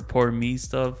stuff or poor me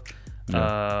stuff.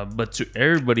 Yeah. But to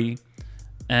everybody,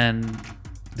 and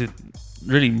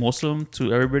really most of them,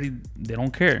 to everybody, they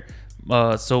don't care.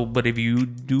 But if you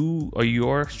do, or you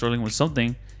are struggling with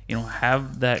something,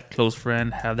 have that close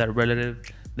friend, have that relative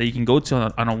that you can go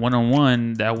to on a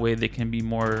one-on-one. That way they can be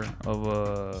more of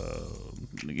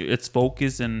it's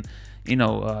focused and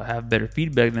have better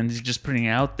feedback than just putting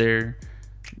it out there,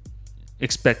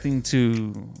 expecting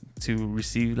to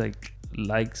receive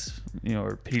likes,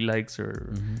 or pity likes,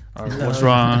 or what's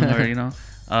wrong, or it's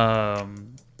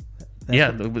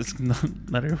not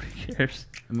everybody cares.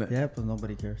 Yeah, but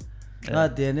nobody cares. Yeah. No,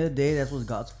 at the end of the day, that's what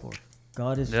God's for.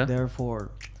 God is there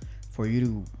for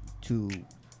you to.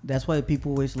 That's why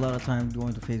people waste a lot of time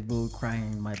going to Facebook,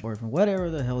 crying, my boyfriend, whatever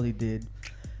the hell he did,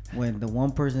 when the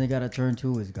one person they gotta turn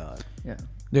to is God. Yeah,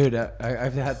 dude,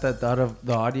 I've had that thought of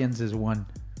the audience is one,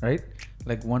 right?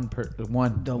 One,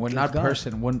 not God.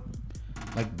 person, one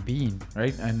being,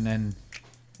 right? And then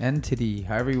entity,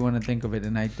 however you want to think of it.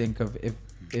 And I think of if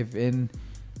in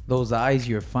those eyes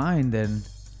you're fine, then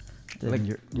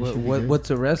what's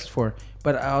the rest for?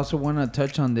 But I also want to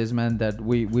touch on this, man, that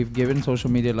we've given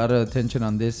social media a lot of attention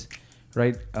on this,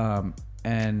 right?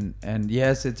 And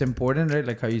yes, it's important, right?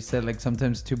 Like how you said,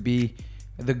 sometimes to be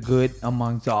the good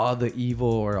amongst all the evil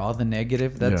or all the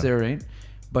negative that's there, right?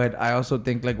 But I also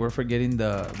think we're forgetting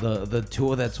the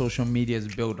tool that social media is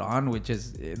built on, which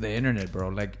is the internet,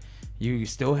 bro. You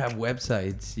still have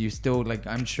websites. You still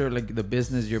I'm sure the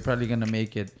business, you're probably gonna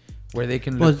make it where they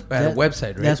can look at a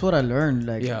website, right? That's what I learned.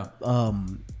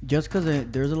 Just because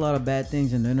there's a lot of bad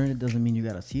things in the internet doesn't mean you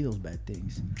gotta see those bad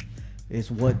things.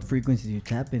 It's what frequencies you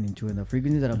tap into, and the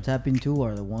frequencies that I'm tapping to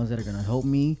are the ones that are gonna help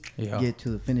me get to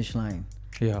the finish line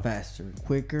faster,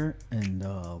 quicker, and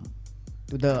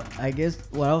I guess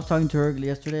what I was talking to her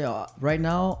yesterday. Right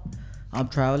now, I'm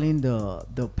traveling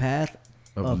the path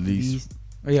of least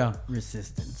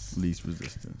resistance. Least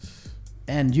resistance.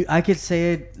 And I could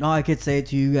say it. No, I could say it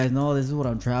to you guys. No, this is what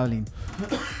I'm traveling.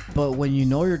 But when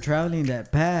you're traveling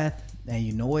that path and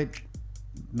you know it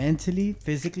mentally,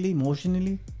 physically,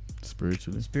 emotionally,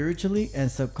 Spiritually. and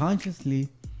subconsciously,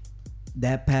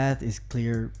 that path is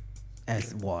clear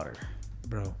as water.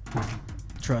 Bro.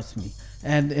 Trust me.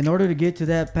 And in order to get to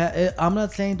that path, I'm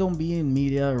not saying don't be in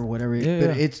media or whatever,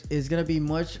 but it's gonna be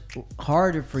much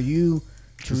harder for you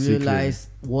to realize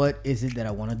what is it that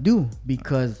I want to do,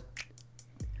 because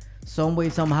some way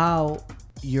somehow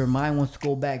your mind wants to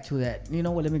go back to that. You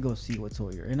know what? Let me go see what's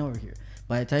over here and over here.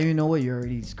 By the time you know it, you're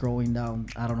already scrolling down.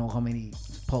 I don't know how many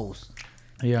posts.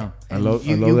 Yeah. I And love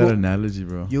you that go- analogy,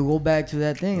 bro. You go back to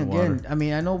that thing The again. water. I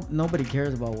mean, I know nobody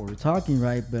cares about what we're talking,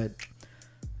 right? But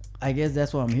I guess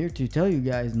that's what I'm here to tell you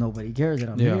guys. Nobody cares that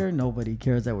I'm Yeah. here. Nobody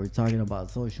cares that we're talking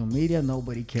about social media.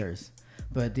 Nobody cares.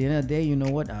 But at the end of the day, you know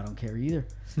what? I don't care either.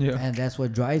 Yeah. And that's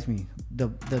what drives me. The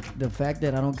fact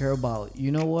that I don't care about,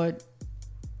 you know what?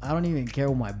 I don't even care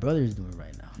what my brother's doing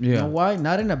right now. You Yeah. know why?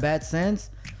 Not in a bad sense,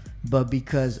 but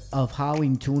because of how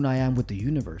in tune I am with the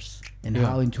universe and Yeah.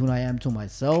 how in tune I am to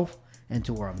myself and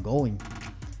to where I'm going.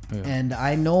 Yeah. And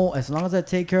I know as long as I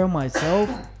take care of myself,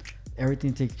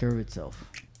 everything takes care of itself.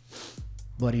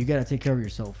 But you gotta take care of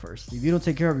yourself first. If you don't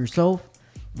take care of yourself,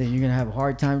 then you're gonna have a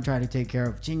hard time trying to take care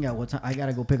of chinga. What time I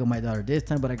gotta go pick up my daughter this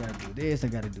time, but I gotta do this, I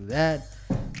gotta do that.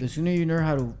 The sooner you learn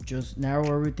how to just narrow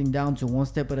everything down to one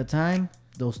step at a time,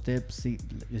 those steps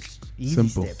just easy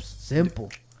Simple. steps. Simple.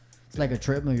 It's like a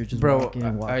treadmill. You're just Bro, walking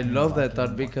and walking. I and love that walking thought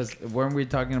and because when we're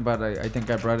talking about, I think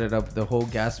I brought it up, the whole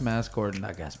gas mask or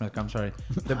not gas mask, I'm sorry,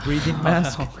 the breathing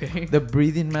mask. Okay. The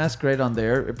breathing mask right on the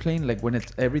airplane, like when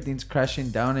it's everything's crashing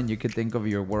down and you could think of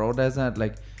your world as that,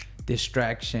 like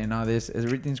distraction, all this,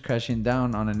 everything's crashing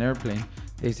down on an airplane.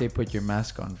 They say put your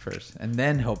mask on first and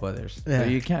then help others. Yeah. So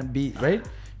you can't be, right?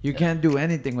 You can't do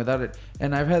anything without it.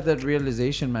 And I've had that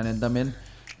realization, man. And I mean,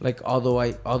 like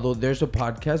although there's a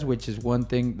podcast, which is one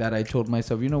thing that I told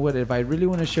myself, you know what, if I really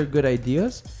want to share good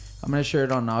ideas, I'm gonna share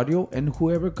it on audio, and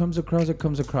whoever comes across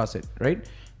it, right?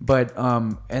 But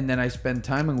and then I spend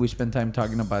time, and we spend time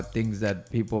talking about things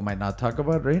that people might not talk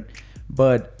about, right?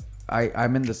 But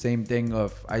I'm in the same thing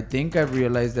of, I think I've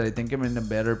realized that I think I'm in a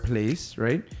better place,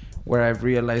 right? Where I've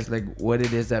realized like what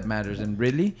it is that matters, and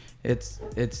really it's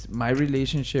my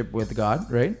relationship with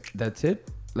God, right? That's it.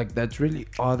 Like that's really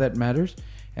all that matters.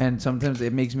 And sometimes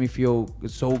it makes me feel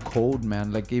so cold,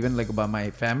 man. Like even like about my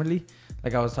family,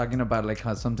 like I was talking about, like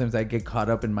how sometimes I get caught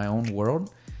up in my own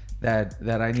world, that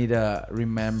I need to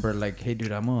remember, like, hey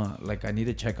dude, I need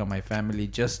to check on my family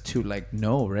just to like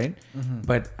know, right? Mm-hmm.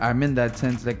 But I'm in that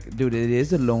sense, like, dude, it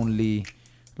is a lonely,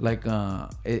 like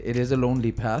it is a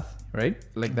lonely path, right?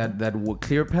 Like that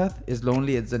clear path is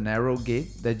lonely. It's a narrow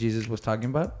gate that Jesus was talking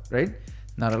about, right?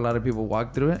 Not a lot of people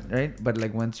walk through it, right? But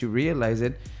like once you realize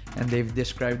it, and they've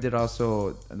described it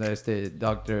also, there's the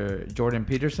Dr. Jordan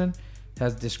Peterson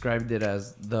has described it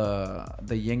as the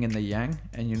yin and the yang,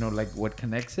 and you know, like what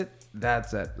connects it,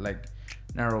 that's that like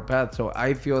narrow path. So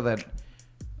I feel that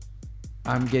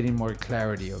I'm getting more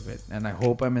clarity of it, and I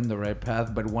hope I'm in the right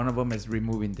path. But one of them is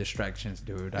removing distractions,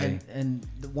 dude. And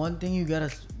the one thing you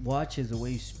gotta watch is the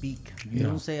way you speak. You Yeah.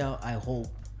 don't say I hope.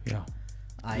 Yeah,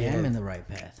 I Yeah. am in the right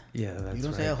path. yeah, that's You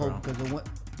don't right, say I hope, bro. because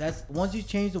that's once you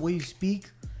change the way you speak,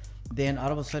 then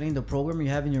all of a sudden the program you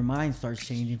have in your mind starts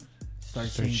changing.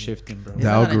 Starts Start changing. shifting, bro. It's The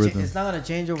not gonna algorithm. it's not gonna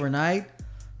change overnight,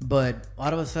 but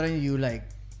all of a sudden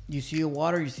you see a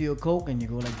water, you see a Coke, and you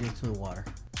go like this to the water.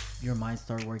 Your mind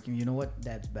start working. You know what?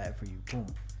 That's bad for you. Boom.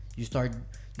 You start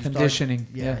Conditioning,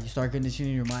 yeah. You start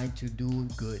conditioning your mind to do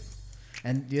good.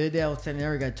 And the other day I was telling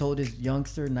Eric, I told this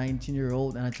youngster,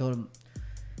 19-year-old, and I told him,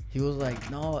 he was like,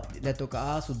 no, le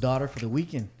tocaba a su daughter for the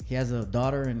weekend. He has a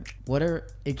daughter, and whatever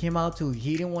it came out to,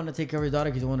 he didn't want to take care of his daughter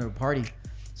because he wanted to party.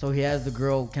 So he asked the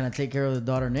girl, can I take care of the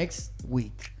daughter next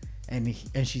week? And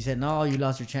she said, no, you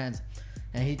lost your chance.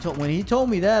 And when he told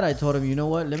me that, I told him, you know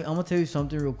what? I'm gonna tell you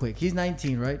something real quick. He's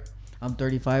 19, right? I'm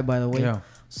 35, by the way. Yeah.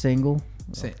 Single.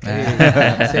 Same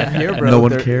here, bro. No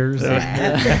one There- cares.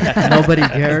 Nobody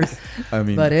cares. I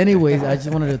mean, But anyways, I just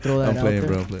wanted to throw that I'm out playing, there.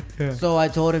 bro. I'm playing. So I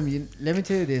told him, let me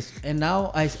tell you this. And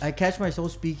now I catch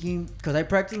myself speaking, because I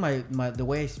practice the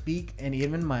way I speak, and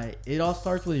even it all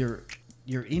starts with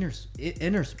your inner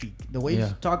speak. The way Yeah.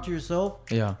 you talk to yourself,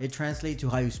 Yeah. it translates to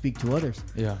how you speak to others.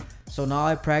 Yeah. So now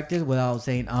I practice without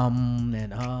saying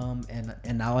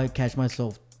and now I catch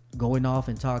myself going off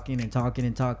and talking and talking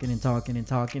and talking and talking and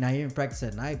talking. I even practice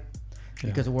at night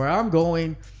because where I'm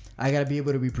going, I gotta be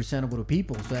able to be presentable to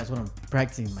people. So that's what I'm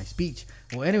practicing my speech.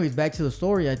 Well, anyways, back to the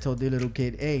story. I told the little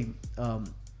kid, hey,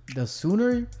 the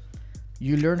sooner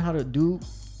you learn how to do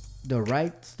the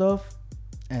right stuff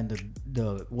and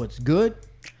the what's good,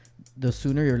 the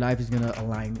sooner your life is gonna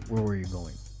align where you're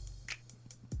going.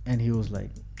 And he was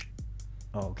like,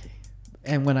 oh, okay.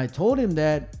 And when I told him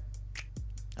that,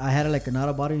 I had like an out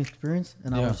of body experience,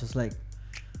 and I Yeah. was just like,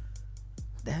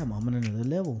 damn, I'm on another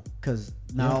level. Because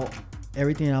now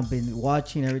everything I've been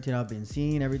watching, everything I've been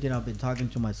seeing, everything I've been talking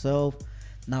to myself,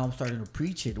 now I'm starting to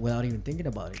preach it without even thinking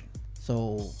about it.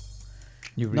 So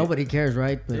nobody cares,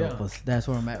 right? But Yeah. that's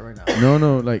where I'm at right now.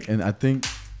 No, like, and I think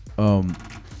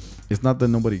it's not that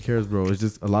nobody cares, bro. It's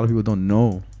just a lot of people don't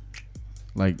know,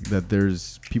 like, that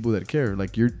there's people that care.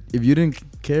 Like, if you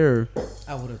didn't care,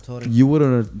 I would have told him. you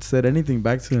wouldn't have said anything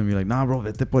back to him. You're like, nah, bro,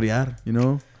 vete por allá, you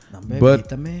know? "No, but-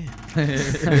 quítame."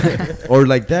 Or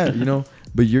like that, you know?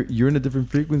 But you're in a different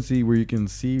frequency where you can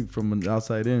see from an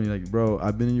outside in. You're like, bro,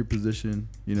 I've been in your position,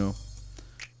 you know?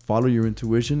 Follow your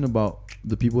intuition about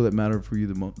the people that matter for you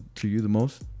the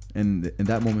most. And in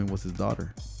that moment was his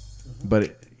daughter.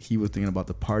 But he was thinking about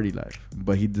the party life.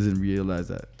 But he doesn't realize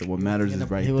that what matters is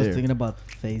right He was there. thinking about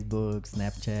Facebook,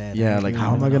 Snapchat. Yeah, like,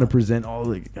 how am I gonna present? present all,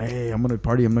 like, hey, I'm gonna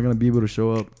party, I'm not gonna be able to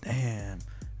show up. Damn.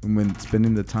 And when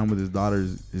spending the time with his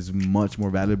daughters is much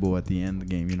more valuable at the end of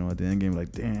the game, you know, at the end game,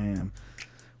 like, damn,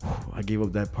 I gave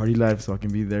up that party life so I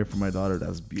can be there for my daughter.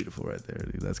 That's beautiful right there,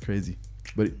 dude. That's crazy.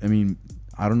 But I mean,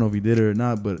 I don't know if he did it or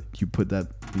not, but you put that,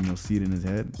 you know, seed in his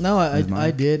head. No, his mind. I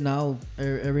did. Now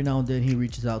every now and then he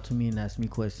reaches out to me and asks me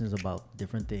questions about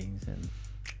different things, and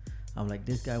I'm like,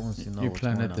 this guy wants to know. You what's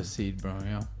planted going the on. seed, bro.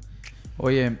 Yeah. Oh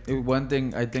yeah. One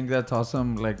thing I think that's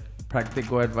awesome. Like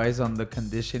practical advice on the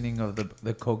conditioning of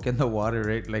the Coke and the water,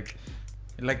 right?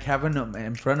 Like having them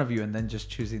in front of you and then just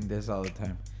choosing this all the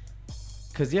time.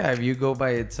 Cause yeah, if you go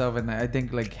by itself, and I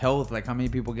think like health, like how many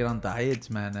people get on diets,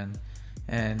 man,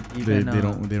 and even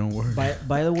They don't work.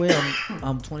 By the way,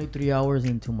 I'm 23 hours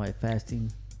into my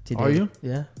fasting today. Are you?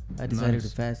 Yeah, I decided Nice.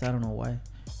 to fast. I don't know why.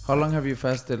 How long have you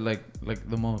fasted? Like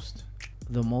the most?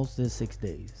 The most is 6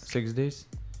 days. 6 days.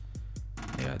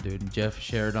 Yeah, dude. Jeff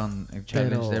shared challenged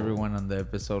Pero- everyone on the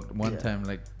episode one Yeah. time,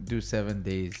 like do 7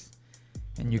 days,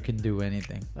 and you can do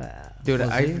anything. Dude,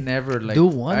 Well, I've see? never like Do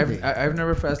one I've day. I've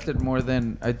never fasted more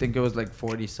than I think it was like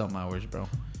 40 some hours, bro.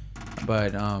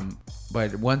 But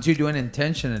once you do it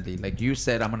intentionally, like you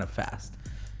said, I'm gonna fast.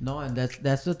 No, and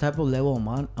that's the type of level I'm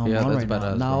on Yeah, that's right now.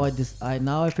 badass, Now bro.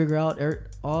 now I figure out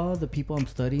all the people I'm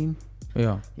studying,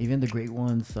 Yeah. even the great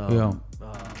ones. Yeah.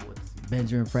 What's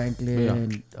Benjamin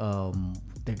Franklin.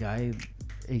 The guy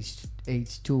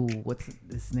H2. What's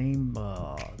his name?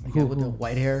 The guy with the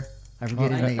white hair. I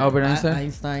forget his name. Albert Einstein?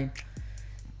 Einstein.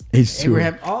 H2.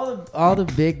 Abraham. All the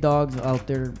big dogs out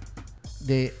there.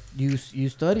 You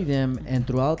study them, and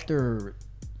throughout their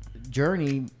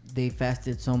journey, they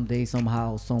fasted someday,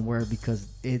 somehow, somewhere, because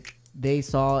they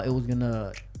saw it was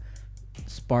gonna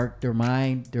spark their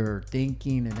mind, their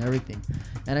thinking, and everything.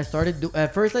 And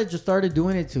at first I just started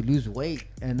doing it to lose weight,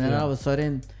 and then all of a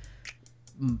sudden,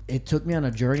 it took me on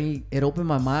a journey. It opened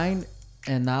my mind,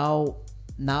 and now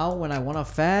when I want to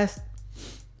fast,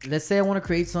 let's say I want to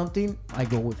create something, I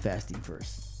go with fasting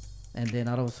first, and then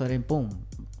all of a sudden, boom,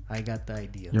 I got the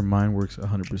idea. Your mind works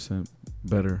 100%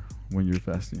 better when you're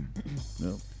fasting.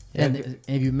 Yep. And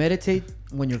if you meditate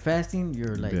when you're fasting,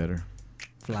 you're like Better.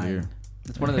 flying. Clear.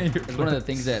 It's one of the it's one of the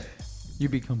things that You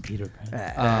become Peter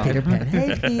Pan. Peter Pan.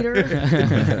 Hey, Peter.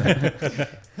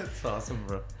 That's awesome,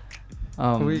 bro.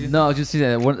 no, I was just saying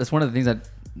that that's one of the things that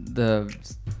the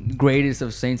greatest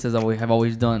of saints have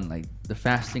always done, like the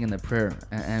fasting and the prayer.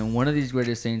 And one of these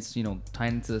greatest saints, you know,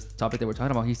 tying into this topic that we're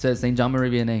talking about, he says Saint Jean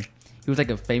Marie Vianney. He was like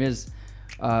a famous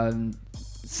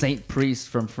saint priest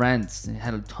from France and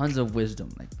had tons of wisdom.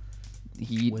 Like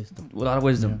a lot of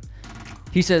wisdom.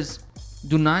 He says,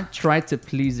 "Do not try to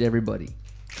please everybody.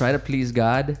 Try to please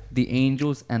God, the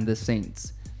angels, and the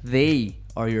saints. They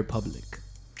are your public."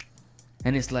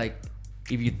 And it's like,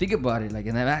 if you think about it, like,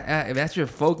 and if that's your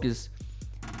focus,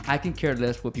 I can care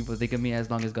less what people think of me as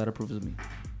long as God approves of me.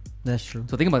 That's true.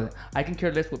 So think about it. I can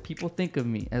care less what people think of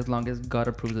me as long as God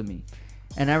approves of me.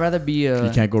 And I'd rather be a...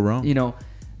 You can't go wrong. You know,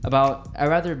 I'd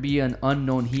rather be an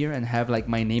unknown here and have, like,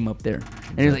 my name up there.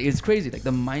 And it's like, it's crazy, like,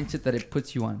 the mindset that it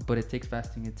puts you on. But it takes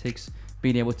fasting. It takes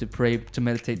being able to pray, to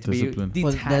meditate, to Discipline. be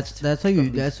Well, detached. that's how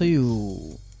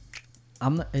you.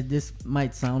 I'm not. This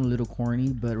might sound a little corny,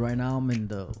 but right now I'm in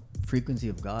the frequency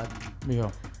of God.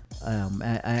 Yeah.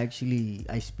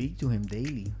 I speak to Him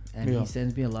daily, and Yeah. He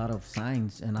sends me a lot of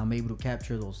signs, and I'm able to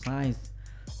capture those signs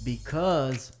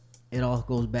because it all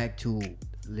goes back to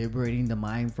liberating the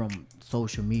mind from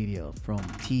social media, from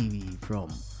TV, from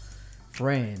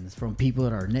friends, from people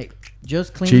that are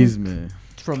just cleaning Cheese man.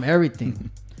 from everything.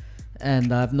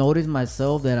 And I've noticed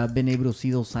myself that I've been able to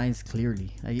see those signs clearly.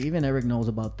 Like, even Eric knows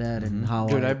about that and how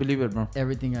Dude, I believe it, bro.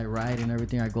 everything I write and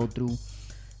everything I go through.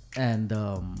 And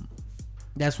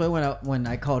that's why when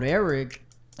I called Eric,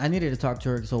 I needed to talk to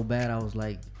Eric so bad. I was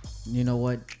like, you know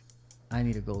what? I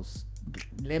need to go.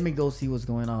 Let me go see what's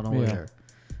going on over Yeah. there.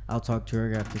 I'll talk to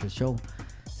her after the show.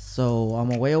 So on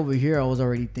my way over here, I was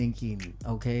already thinking,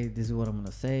 okay, this is what I'm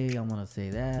gonna say. I'm gonna say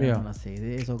that. Yeah. I'm gonna say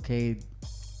this. Okay,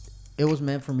 it was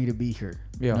meant for me to be here.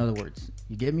 Yeah. In other words,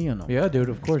 you get me or no? Yeah, dude.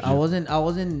 Of course. I wasn't.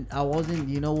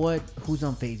 You know what? Who's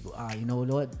on Facebook? You know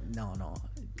what? No.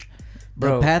 The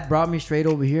Bro. path brought me straight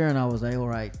over here, and I was like, all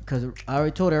right, because I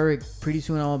already told Eric pretty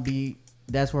soon I want to be.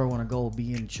 That's where I want to go.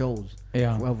 Be in shows.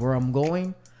 Yeah. Where I'm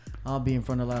going, I'll be in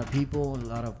front of a lot of people,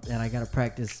 and I gotta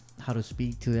practice how to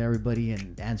speak to everybody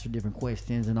and answer different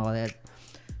questions and all that.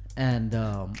 And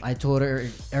I told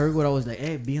Eric what I was like,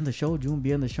 hey, be in the show, June,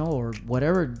 be in the show or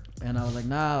whatever. And I was like,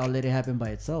 nah, I'll let it happen by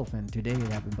itself. And today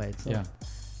it happened by itself. Yeah.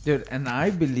 Dude, and I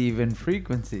believe in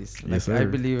frequencies. Like, Yes, sir. I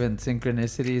believe in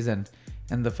synchronicities and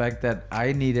the fact that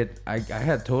I needed. I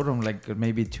had told him like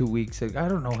maybe 2 weeks ago. I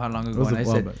don't know how long ago. was And a I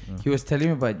while said back, yeah. he was telling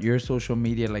me about your social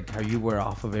media, like how you were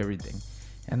off of everything,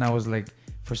 and I was like,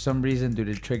 for some reason, dude,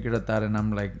 it triggered a thought, and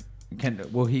I'm like,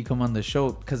 will he come on the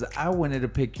show? Because I wanted to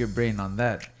pick your brain on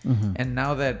that. Mhm. And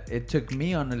now that it took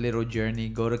me on a little journey,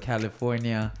 go to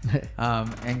California,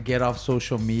 and get off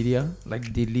social media,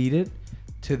 like delete it,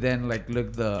 to then like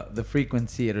look the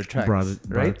frequency it attracts, brought it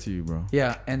right? to you, bro.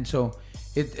 Yeah, and so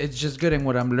it's just good. And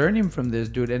what I'm learning from this,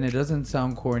 dude, and it doesn't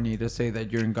sound corny to say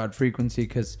that you're in God frequency,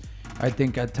 because I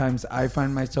think at times I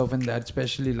find myself in that,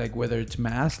 especially like whether it's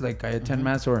mass, like I attend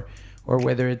mass, or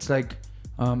whether it's like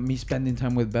me spending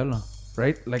time with Bella,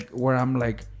 right? Like where I'm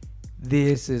like,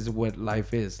 this is what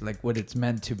life is, like what it's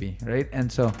meant to be, right? And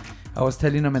so I was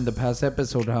telling them in the past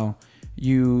episode how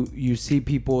you see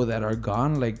people that are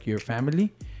gone, like your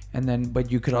family, and then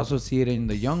but you could also see it in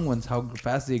the young ones, how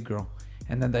fast they grow.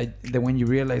 And then when you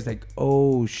realize like,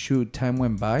 oh shoot, time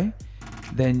went by,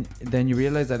 then you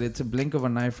realize that it's a blink of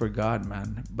an eye for God,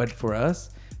 man. But for us,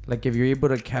 like if you're able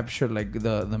to capture like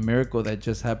the miracle that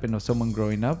just happened of someone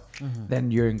growing up, then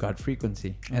you're in God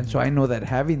frequency. And so I know that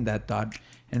having that thought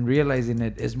and realizing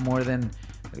it is more than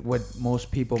what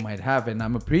most people might have, and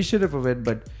I'm appreciative of it.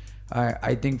 But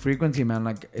I think frequency, man,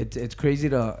 like it's crazy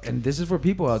to, and this is for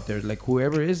people out there, like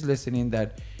whoever is listening,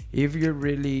 that if you're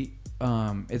really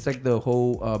it's like the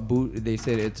whole they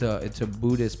said it's a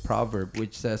Buddhist proverb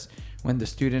which says when the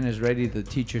student is ready, the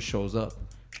teacher shows up,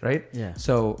 right? Yeah.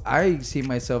 So I see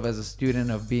myself as a student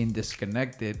of being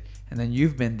disconnected, and then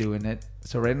you've been doing it.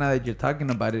 So right now that you're talking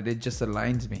about it, it just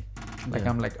aligns me. Like Yeah.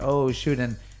 I'm like, oh shoot,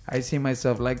 and I see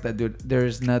myself like that, dude.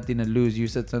 There's nothing to lose. You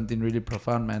said something really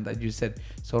profound, man, that you said,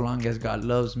 so long as God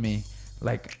loves me,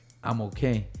 like I'm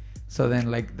okay. So then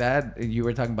like that, you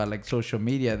were talking about like social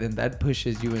media, then that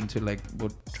pushes you into like,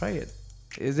 well, try it.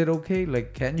 Is it okay?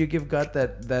 Like, can you give God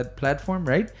that platform,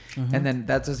 right? And then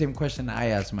that's the same question I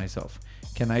ask myself.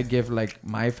 Can I give like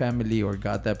my family or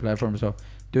God that platform? So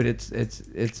dude,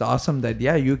 it's awesome that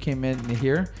you came in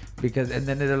here, because and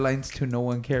then it aligns to no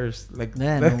one cares. Like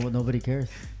Nobody cares.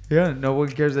 yeah, no one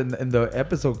cares, and the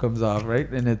episode comes off, right?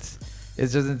 And it's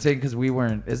just insane because we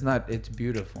weren't. It's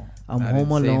beautiful. I'm Not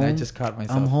home insane. alone. I just caught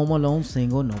myself. I'm home alone,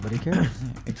 single. Nobody cares.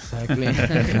 Exactly.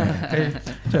 check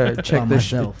By the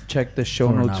myself. check the show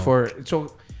For an notes hour. for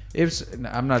so.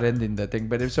 I'm not ending that thing,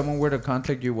 but if someone were to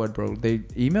contact you, what, bro? They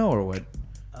email or what?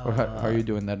 Or how are you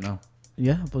doing that now?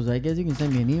 Yeah, pues I guess you can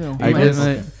send me an email. I My- guess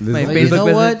my- my But you know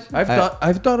what?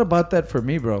 I've thought about that for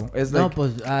me, bro. It's No, like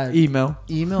pues email.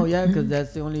 email, yeah, because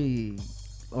that's the only,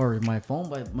 or my phone,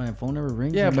 but my phone never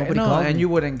rings. Yeah, and but nobody no, calls and me. you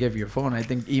wouldn't give your phone. I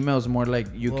think email is more like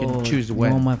you can Well, choose you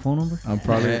when. want my phone number? I'm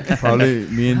probably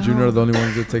me and Junior are the only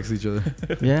ones that text each other.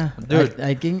 Yeah, Dude.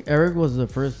 I think Eric was the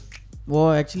first.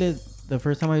 Well, actually, the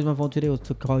first time I used my phone today was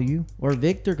to call you or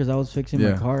Victor because I was fixing my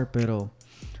Yeah. car. Pero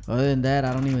other than that,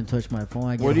 I don't even touch my phone.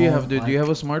 I get What do you home, have, dude? Do you have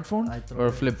a smartphone I throw or a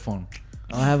it. flip phone?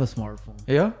 I have a smartphone.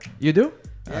 Yeah, you do.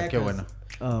 Yeah, Okay, 'cause,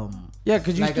 bueno. Yeah,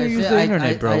 because you still use said, the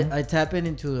internet, bro. I tap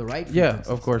into the right. Yeah,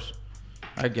 frequencies. of course.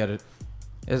 I get it.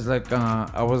 It's like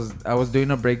I was doing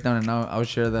a breakdown, and now I'll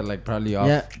share that like probably off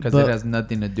Yeah, because but- it has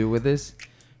nothing to do with this.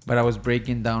 But I was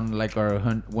breaking down like our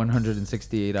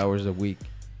 168 hours a week,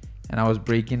 and I was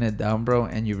breaking it down, bro.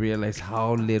 And you realize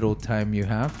how little time you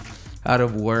have out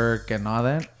of work and all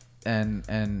that, and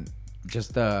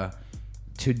just to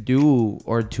do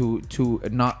or to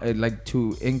not like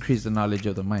to increase the knowledge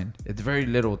of the mind. It's very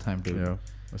little time, dude. Yeah,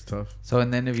 that's tough. So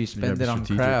and then if you spend be it on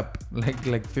strategic. crap,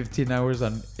 like 15 hours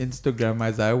on Instagram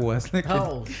as I was like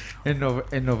Oh. in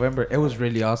November, it was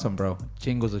really awesome, bro.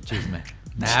 Chingos of chisme.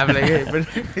 Nah, I'm like, hey, but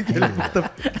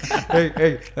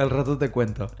hey, al rato te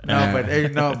cuento.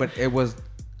 No, but it was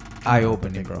eye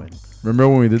opening, bro. Remember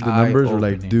when we did the numbers? We're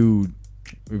like, Eye-opening. dude,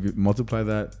 if you multiply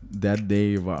that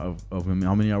day of him,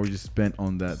 how many hours you spent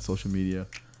on that social media,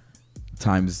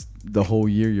 times the whole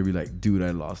year, you'll be like, dude,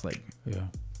 I lost like Yeah.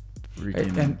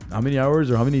 freaking And- how many hours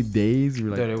or how many days? We're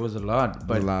like, That it was a lot, it was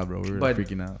but a lot, bro. We were but-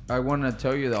 freaking out. I want to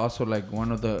tell you that also, like,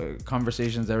 one of the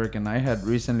conversations Eric and I had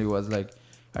recently was like,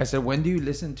 I said, when do you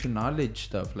listen to knowledge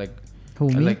stuff? Like, Who,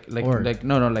 me? like Or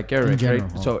no, like Eric, general,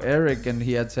 right? oh. So Eric, and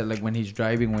he had said, like, when he's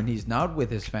driving, when he's not with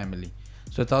his family.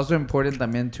 So it's also important,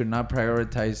 también, to not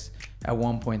prioritize at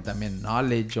one point,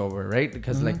 knowledge over, right?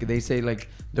 Because like they say, like,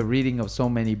 the reading of so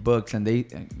many books, and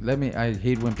I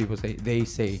hate when people say they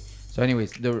say. So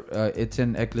anyways, it's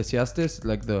in Ecclesiastes,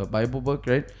 like the Bible book,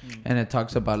 right? And it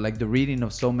talks about like the reading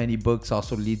of so many books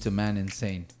also leads a man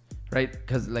insane, right?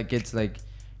 Because like it's like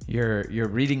you're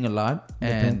reading a lot,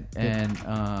 and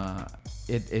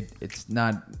it's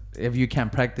not, if you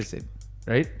can't practice it,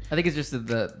 right? I think it's just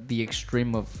the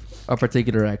extreme of a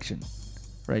particular action,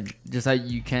 right? Just how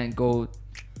you can't go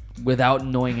without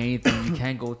knowing anything. You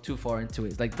can't go too far into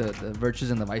it. It's like the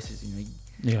virtues and the vices. You know,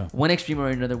 Yeah. one extreme or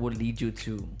another will lead you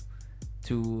to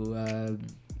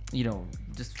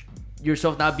just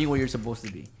yourself not being where you're supposed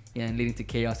to be. Yeah, and leading to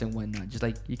chaos and whatnot. Just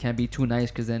like you can't be too nice,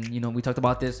 because then we talked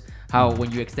about this, how when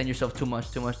you extend yourself too much,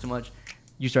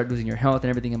 you start losing your health and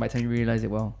everything, and by the time you realize it,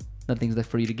 well, nothing's left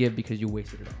for you to give because you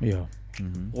wasted it all. Yeah.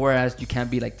 Whereas you can't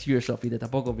be like to yourself either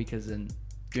tampoco, because then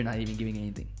you're not even giving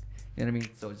anything. You know what I mean?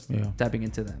 So it's tapping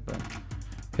into that. But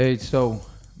Hey, so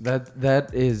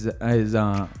that is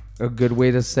a good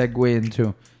way to segue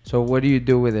into. So what do you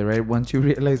do with it, right? Once you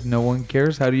realize no one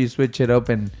cares, how do you switch it up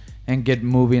and get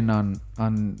moving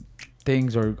on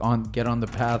things, or get on the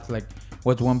path? Like,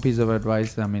 what's one piece of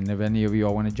advice? I mean, if any of you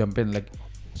all want to jump in, like,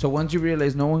 so once you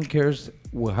realize no one cares,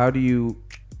 well, how do you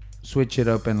switch it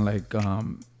up and like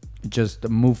just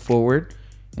move forward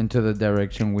into the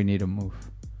direction we need to move?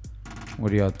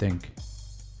 What do y'all think?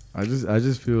 I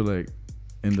just feel like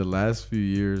in the last few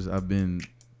years I've been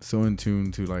so in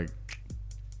tune to, like,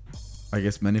 I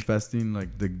guess, manifesting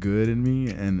like the good in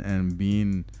me, and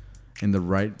being in the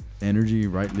right energy,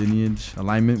 right lineage,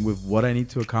 alignment with what I need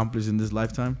to accomplish in this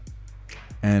lifetime.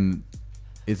 And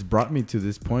it's brought me to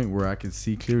this point where I can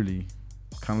see clearly,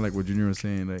 kind of like what Junior was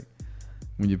saying, like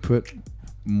when you put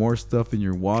more stuff in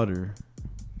your water,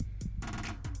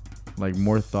 like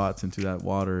more thoughts into that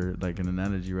water, like an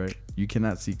analogy, right? You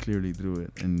cannot see clearly through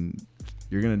it, and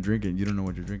you're gonna drink it. You don't know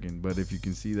what you're drinking, but if you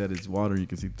can see that it's water, you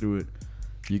can see through it.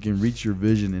 You can reach your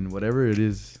vision in whatever it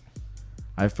is.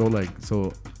 I feel like,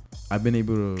 so I've been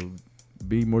able to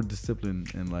be more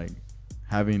disciplined and like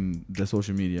having the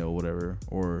social media or whatever,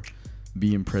 or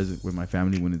being present with my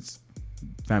family when it's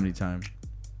family time.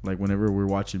 Like whenever we're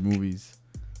watching movies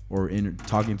or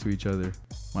talking to each other,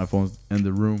 my phone's in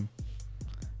the room.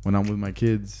 When I'm with my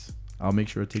kids, I'll make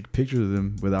sure I take pictures of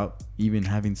them without even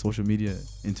having social media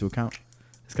into account.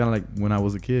 It's kind of like when I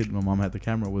was a kid, my mom had the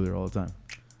camera with her all the time.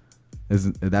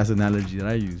 That's an analogy that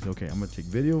I use. Okay, I'm going to take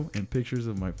video and pictures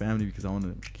of my family because I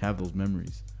want to have those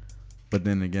memories. But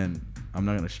then again, I'm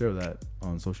not going to share that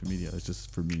on social media. It's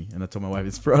just for me. And I told my wife,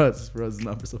 it's for us. It's for us,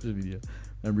 not for social media.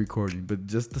 I'm recording. But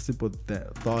just the simple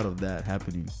thought of that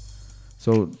happening.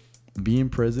 So being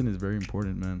present is very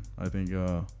important, man. I think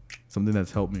something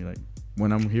that's helped me. Like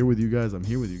when I'm here with you guys, I'm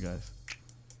here with you guys.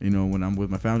 You know, when I'm with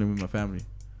my family, I'm with my family.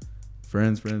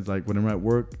 Friends. Like when I'm at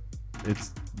work,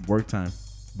 it's work time.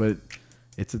 But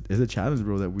it's a challenge,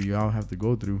 bro, that we all have to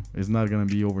go through. It's not going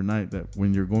to be overnight that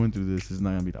when you're going through this, it's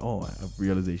not going to be like, oh, I have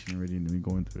realization already and then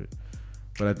going through it.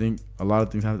 But I think a lot of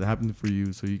things have to happen for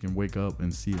you so you can wake up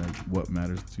and see like what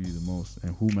matters to you the most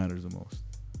and who matters the most.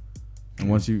 And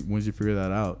once you figure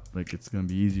that out, like it's going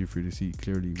to be easier for you to see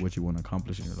clearly what you want to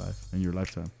accomplish in your life and your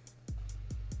lifetime.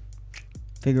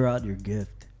 Figure out your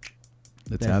gift.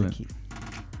 The That's talent. key.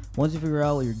 Once you figure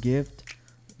out your gift,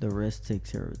 the rest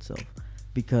takes care of itself.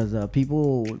 Because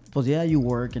people, pues yeah, you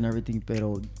work and everything,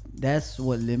 pero that's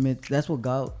what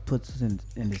God puts us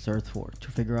in this earth for,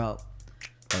 to figure out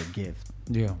our gift.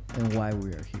 Yeah. And why we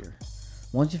are here.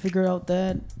 Once you figure out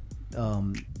that,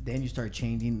 then you start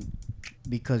changing,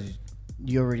 because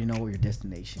you already know your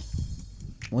destination.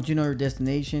 Once you know your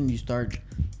destination, you start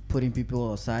putting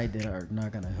people aside that are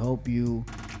not going to help you.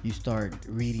 You start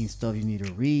reading stuff you need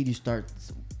to read. You stop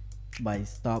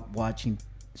watching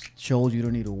shows you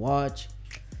don't need to watch.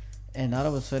 And all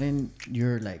of a sudden,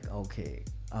 you're like, okay,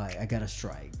 I got a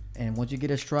stride. And once you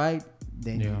get a stride,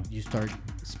 then you start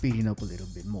speeding up a little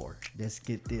bit more. Let's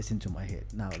get this into my head.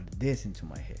 Now this into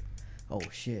my head. Oh,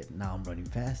 shit. Now I'm running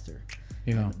faster.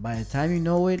 Yeah. And by the time you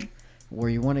know it, where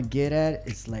you want to get at,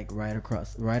 it's like right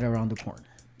around the corner.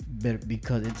 But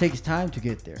because it takes time to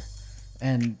get there.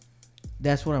 And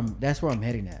that's where I'm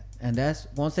heading at. And that's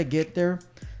once I get there,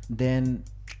 then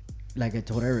like I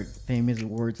told Eric, famous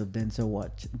words of Denzel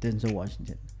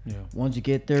Washington. Yeah. Once you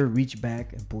get there, reach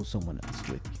back and pull someone else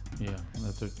with you. Yeah.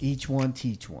 That's it. Each one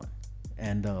teach one,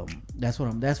 and that's where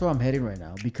I'm heading right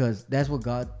now, because that's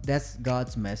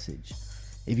God's message.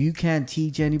 If you can't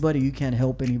teach anybody, you can't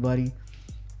help anybody,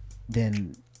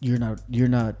 then you're not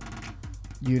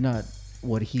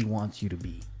what He wants you to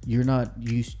be. You're not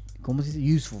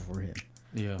useful for Him.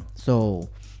 Yeah. So,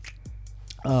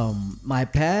 my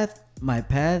path.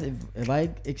 If I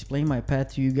explain my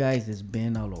path to you guys, it's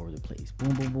been all over the place.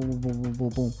 Boom, boom, boom, boom, boom, boom, boom,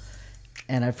 boom.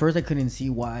 And at first, I couldn't see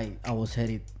why I was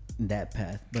headed in that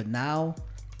path, but now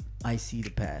I see the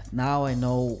path. Now I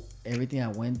know everything I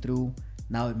went through.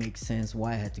 Now it makes sense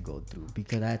why I had to go through,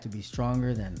 because I had to be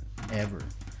stronger than ever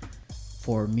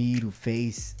for me to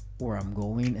face where I'm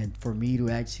going, and for me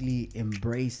to actually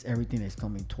embrace everything that's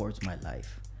coming towards my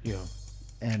life. Yeah.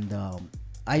 And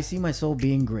I see myself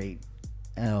being great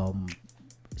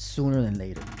sooner than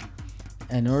later.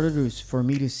 And in order for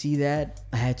me to see that,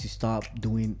 I had to stop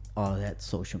doing all that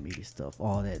social media stuff,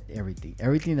 all that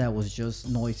everything that was just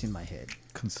noise in my head.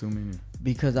 Consuming you.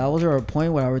 Because I was at a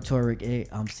point where I would tell Eric, hey,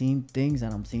 I'm seeing things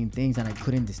and I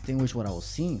couldn't distinguish what I was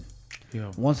seeing.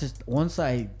 Yeah. Once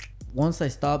I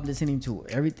stopped listening to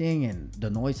everything and the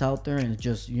noise out there, and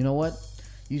just, you know what?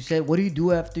 You said, what do you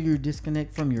do after you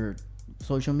disconnect from your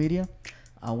social media?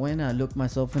 I went and I looked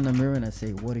myself in the mirror and I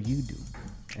say, what do you do?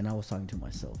 And I was talking to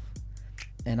myself.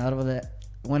 And out of that,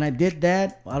 when I did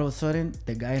that, all of a sudden,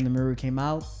 the guy in the mirror came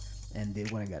out and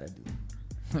did what I gotta do.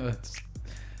 That's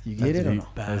You get it? Or deep. no?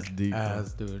 That's deep, bro.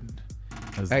 Ass, dude.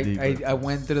 That's deep, bro. I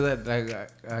went through that.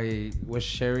 Like I was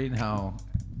sharing how,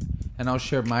 and I'll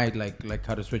share my like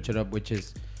how to switch it up, which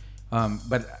is,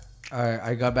 but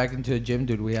I got back into the gym,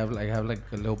 dude. We have a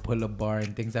little pull-up bar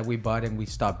and things that we bought and we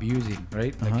stopped using,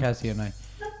 right? Like Cassie and I.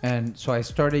 And so I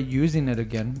started using it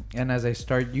again. And as I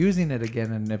start using it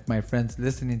again, and if my friend's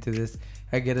listening to this,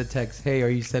 I get a text, hey, are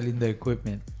you selling the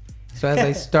equipment? So as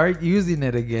I start using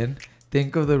it again,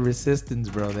 think of the resistance,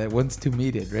 bro, that wants to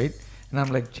meet it, right? And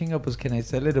I'm like, chinga, pues, can I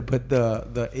sell it to put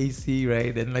the AC,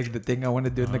 right? And like the thing I want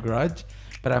to do in the garage.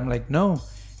 But I'm like, no.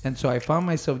 And so I found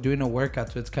myself doing a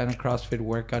workout. So it's kind of CrossFit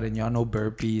workout, and y'all know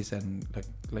burpees. And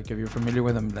like if you're familiar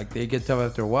with them, like they get tough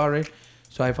after a while, right?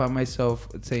 So I found myself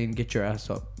saying, get your ass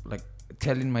up. Like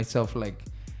telling myself like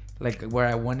where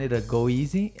I wanted to go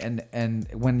easy. And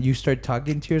when you start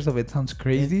talking to yourself, it sounds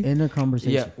crazy. In a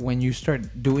conversation. Yeah, when you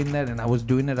start doing that, and I was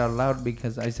doing it out loud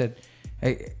because I said,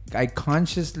 I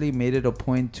consciously made it a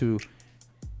point to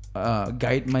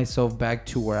guide myself back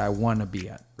to where I want to be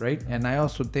at, right? And I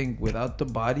also think without the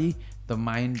body, the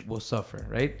mind will suffer,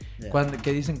 right? Yeah.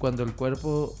 ¿Qué dicen? Cuando el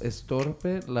cuerpo es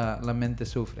torpe, la mente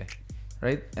sufre,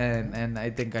 right? And I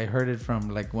think I heard it from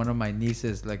like one of my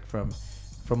nieces, like from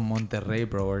Monterrey,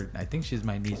 bro, or I think she's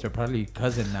my niece or probably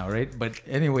cousin now, right? But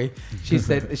anyway, she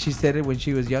said it when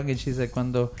she was young, and she's like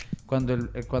cuando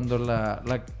la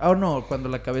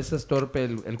cabeza es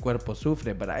torpe, el cuerpo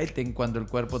sufre. But I think cuando el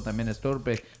cuerpo también es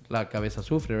torpe, la cabeza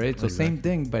sufre, right? So same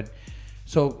thing, but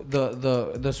so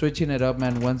the switching it up,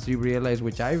 man. Once you realize,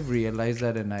 which I've realized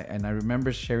that, and I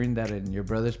remember sharing that in your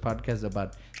brother's podcast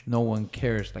about no one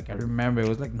cares. Like I remember it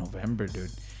was like November,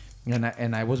 dude.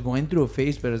 And I was going through a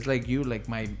phase, but it's like you, like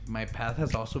my path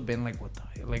has also been like, what the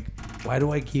hell? Like, why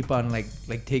do I keep on like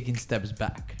taking steps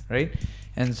back, right?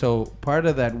 And so part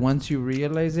of that, once you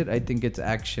realize it, I think it's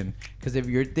action. Because if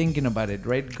you're thinking about it,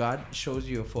 right, God shows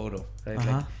you a photo, right?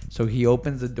 Like, so He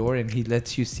opens the door and He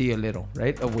lets you see a little,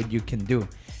 right, of what you can do.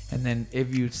 And then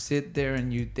if you sit there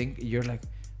and you think, you're like,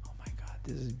 oh my God,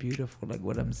 this is beautiful, like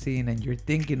what I'm seeing, and you're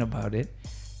thinking about it,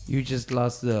 you just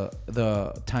lost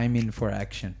the timing for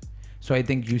action. So I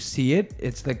think you see it,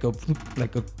 it's like a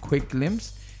quick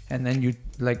glimpse, and then you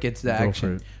like it's the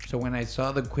action. So when I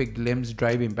saw the quick glimpse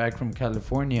driving back from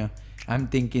California, I'm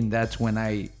thinking that's when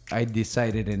I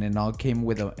decided, and it all came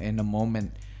in a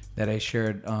moment that I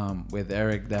shared with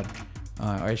Eric, that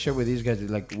I shared with these guys.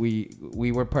 Like we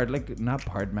were not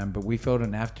part, man, but we felt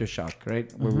an aftershock,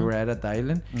 right? Where we were at the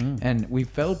island, and we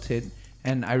felt it.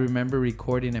 And I remember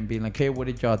recording and being like, hey, what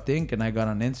did y'all think? And I got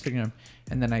on Instagram,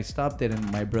 and then I stopped it,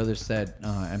 and my brother said,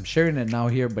 I'm sharing it now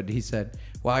here, but he said,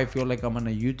 well, I feel like I'm on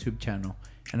a YouTube channel.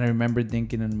 And I remember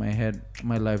thinking in my head,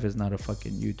 my life is not a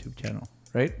fucking YouTube channel,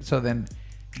 right? So then,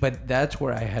 but that's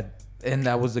where I had, and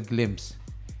that was a glimpse.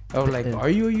 I was like, are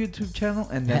you a YouTube channel?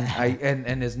 And then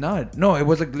and it's not. No, it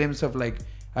was a glimpse of like,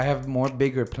 I have more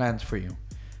bigger plans for you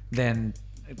than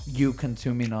you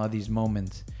consuming all these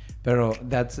moments. Pero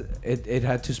that's it. It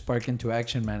had to spark into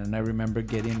action, man. And I remember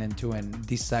getting into and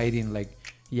deciding, like,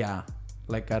 yeah,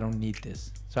 like I don't need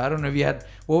this. So I don't know if you had.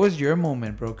 What was your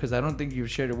moment, bro? Because I don't think you've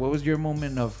shared it. What was your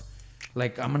moment of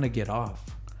like I'm gonna get off.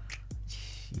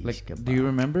 Like, Sheesh, do you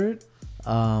remember it?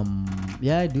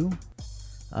 Yeah, I do.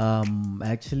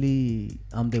 Actually,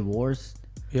 I'm divorced.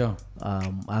 Yeah. I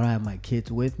don't have my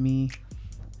kids with me,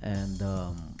 and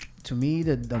to me,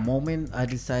 the moment I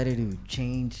decided to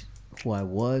change who I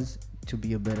was to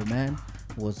be a better man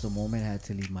was the moment I had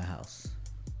to leave my house.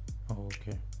 Oh,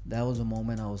 okay. That was a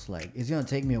moment I was like, it's gonna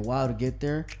take me a while to get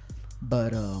there,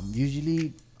 but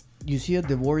usually you see a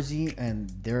divorcee and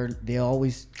they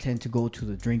always tend to go to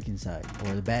the drinking side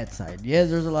or the bad side. Yes,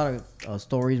 there's a lot of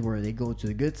stories where they go to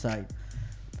the good side,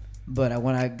 but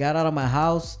when I got out of my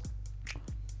house,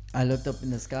 I looked up in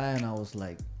the sky and I was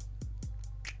like,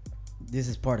 this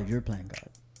is part of your plan, God.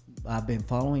 I've been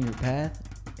following your path.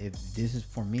 If this is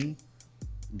for me,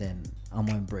 then I'm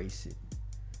gonna embrace it.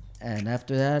 And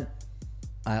after that,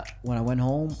 when I went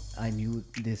home, I knew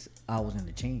I was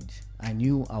gonna change. I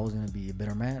knew I was gonna be a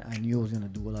better man. I knew I was gonna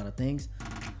do a lot of things.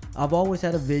 I've always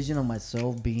had a vision of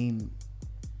myself being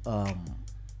a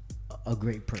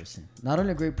great person. Not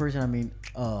only a great person, I mean,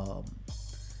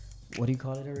 what do you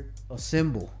call it, Eric? A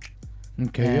symbol.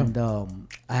 Okay. And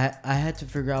I had to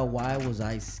figure out why was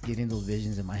I getting those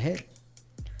visions in my head.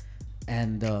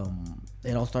 And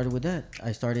it all started with that.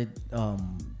 I started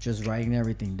just writing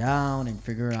everything down and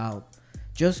figuring out,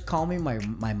 just calming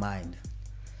my mind.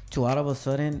 To out of a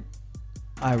sudden,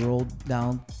 I rolled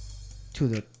down to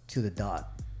the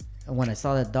dot. And when I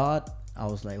saw that dot, I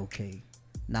was like, okay,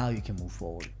 now you can move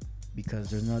forward, because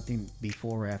there's nothing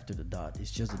before or after the dot.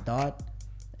 It's just a dot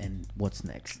and what's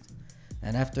next.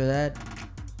 And after that,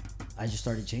 I just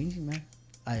started changing, man.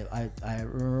 I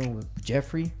remember with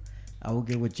Jeffrey, I would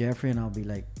get with Jeffrey and I'll be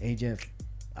like, hey Jeff,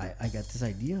 I got this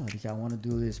idea. I want to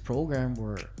do this program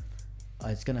where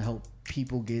it's gonna help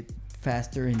people get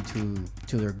faster into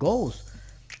their goals.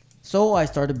 So I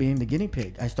started being the guinea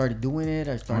pig. I started doing it.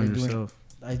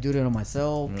 I did it on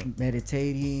myself,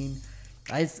 meditating.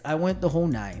 I went the whole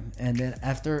 9. And then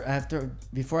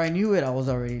before I knew it, I was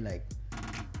already like,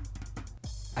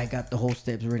 I got the whole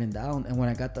steps written down. And when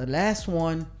I got the last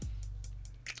one,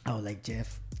 I was like,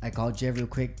 Jeff, I called Jeff real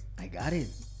quick. I got it.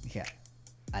 Yeah.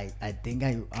 I think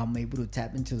I'm able to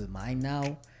tap into the mind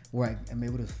now where I'm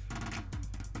able to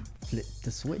flip the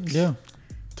switch. Yeah.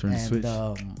 Turn the switch.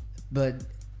 But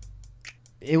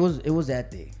it was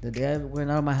that day. The day I went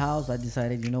out of my house, I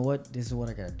decided, you know what? This is what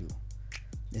I gotta do.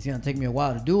 It's gonna take me a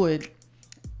while to do it.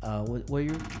 What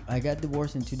year? I got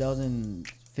divorced in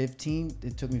 2015.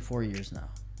 It took me 4 years now.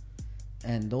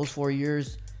 And those 4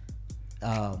 years,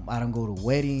 I don't go to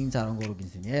weddings. I don't go to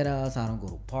quinceañeras. I don't go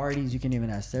to parties. You can even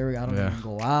ask Sarah. I don't even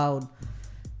go out,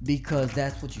 because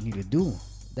that's what you need to do.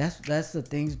 That's the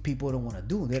things people don't want to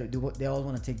do. They always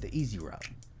want to take the easy route.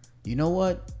 You know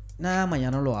what? Nah,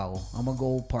 mañana lo hago. I'm gonna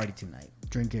go party tonight.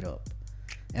 Drink it up.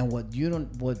 And what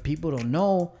people don't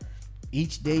know,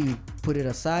 each day you put it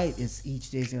aside, each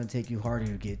day is gonna take you harder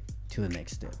to get to the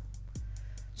next step.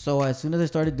 So as soon as I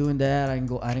started doing that, I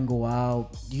didn't go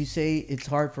out. You say it's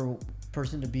hard for a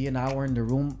person to be an hour in the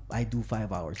room. I do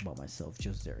 5 hours by myself,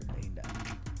 just there laying down.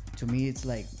 To me, it's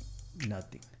like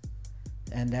nothing.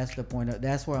 And that's the point.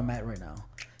 That's where I'm at right now.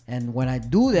 And when I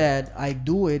do that, I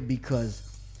do it because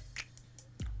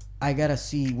I gotta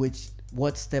see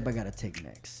what step I gotta take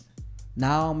next.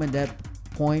 Now I'm in that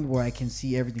point where I can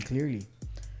see everything clearly,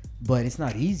 but it's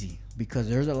not easy because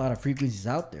there's a lot of frequencies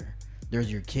out there. There's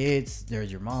your kids,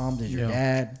 there's your mom, there's your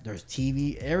dad, there's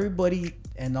TV, everybody,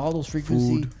 and all those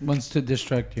frequencies wants to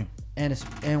distract you.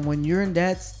 And when you're in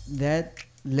that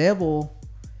level,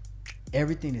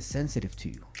 everything is sensitive to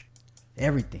you.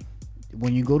 Everything.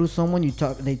 When you go to someone,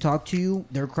 they talk to you,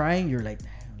 they're crying, you're like,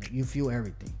 you feel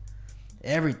everything.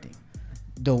 Everything.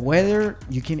 The weather,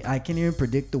 I can't even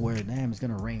predict the weather. Damn, it's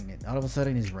gonna rain. And all of a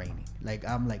sudden it's raining. Like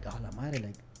I'm like, oh la madre.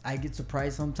 Like I get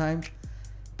surprised sometimes,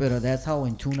 but that's how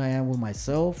in tune I am with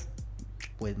myself,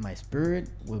 with my spirit,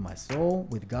 with my soul,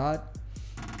 with God.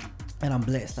 And I'm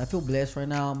blessed. I feel blessed right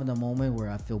now. I'm in the moment where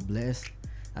I feel blessed.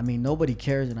 I mean, nobody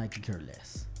cares and I can care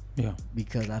less. Yeah.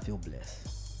 Because I feel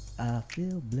blessed. I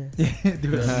feel blessed.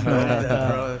 Dude,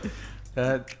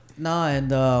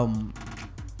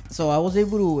 so I was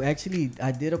able to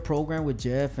I did a program with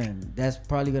Jeff, and that's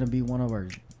probably going to be one of our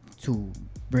to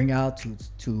bring out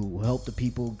to help the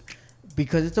people,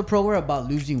 because it's a program about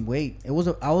losing weight. I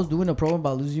was doing a program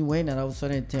about losing weight, and all of a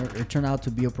sudden it turned out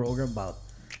to be a program about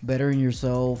bettering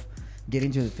yourself,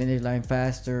 getting to the finish line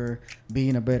faster,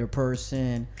 being a better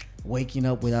person, waking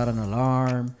up without an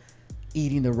alarm,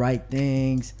 eating the right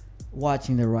things,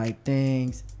 watching the right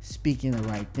things, speaking the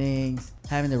right things,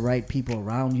 having the right people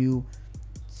around you.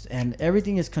 And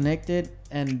everything is connected,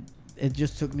 and it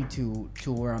just took me to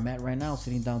where I'm at right now,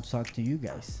 sitting down to talk to you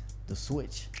guys. the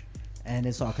switch, and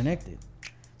it's all connected.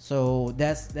 So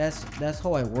that's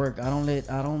how I work. I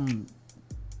don't.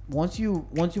 Once you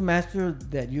master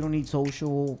that you don't need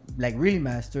social, like really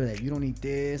master that you don't need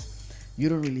this. You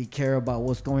don't really care about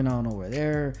what's going on over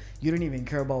there. You don't even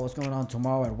care about what's going on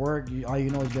tomorrow at work. All you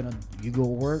know is you go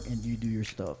work and you do your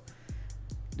stuff.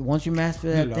 Once you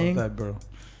master that thing, bro.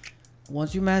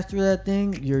 once you master that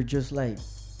thing, you're just like,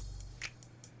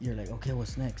 okay,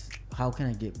 what's next? How can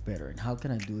I get better? And how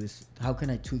can I do this? How can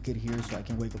I tweak it here so I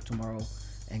can wake up tomorrow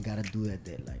and gotta do that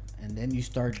deadline? And then you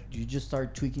just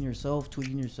start tweaking yourself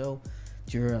to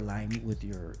your alignment with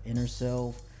your inner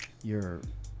self, your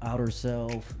outer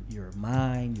self, your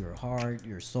mind, your heart,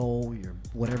 your soul, your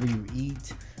whatever you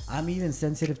eat. I'm even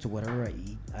sensitive to whatever I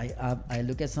eat. I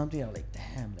look at something, I'm like,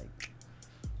 damn, like,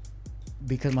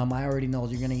 because my mind already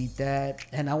knows you're gonna eat that.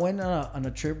 And I went on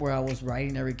a trip where I was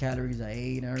writing every calories I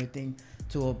ate and everything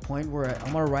to a point where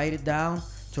I'm gonna write it down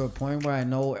to a point where I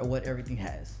know what everything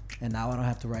has. And now I don't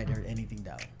have to write anything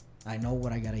down. I know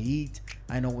what I gotta eat.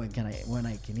 I know when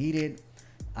I can eat it.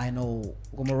 I know.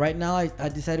 Well, right now I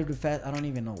decided to fast. I don't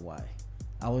even know why.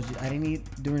 I didn't eat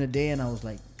during the day, and I was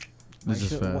like,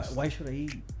 why should I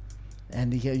eat?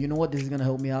 And you know what? This is gonna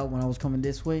help me out when I was coming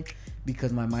this way,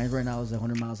 because my mind right now is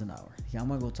 100 miles an hour. Yeah, I'm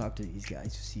gonna go talk to these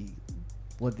guys to see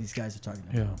what these guys are talking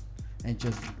about, and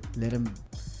just let them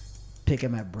pick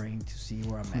at my brain to see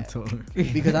where I'm at.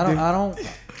 Because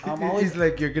I'm always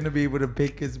like, you're gonna be able to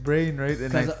pick his brain, right?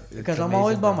 Because I'm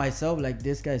always by myself, like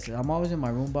this guy said. I'm always in my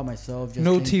room by myself. Just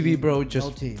no thinking, TV, bro.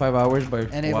 Just 5 hours.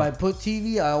 And if I put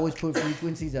TV, I always put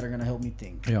frequencies that are gonna help me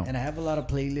think. Yeah. And I have a lot of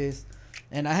playlists,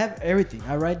 and I have everything.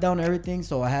 I write down everything,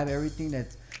 so I have everything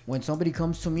that when somebody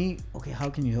comes to me, okay, how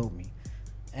can you help me?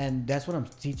 And that's what I'm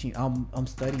teaching. I'm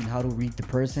studying how to read the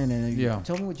person, and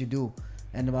tell me what you do.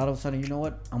 And all of a sudden, you know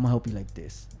what? I'm gonna help you like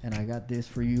this, and I got this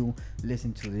for you.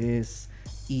 Listen to this,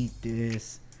 eat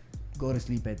this, go to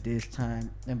sleep at this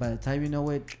time, and by the time you know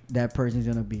it, that person's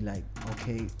gonna be like,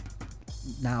 okay,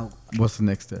 now what's the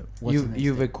next step?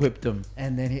 You've equipped them,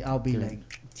 and then I'll be like,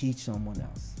 teach someone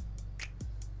else,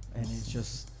 and it's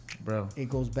just, bro. It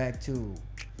goes back to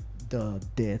the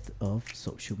death of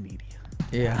social media.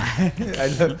 Yeah, I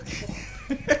love.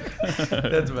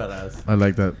 That's badass. I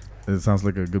like that. It sounds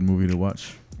like a good movie to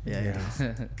watch. Yeah.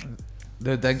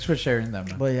 Dude, thanks for sharing that,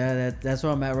 man. But yeah, that's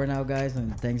where I'm at right now, guys.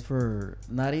 And thanks for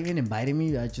not even inviting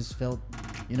me. I just felt,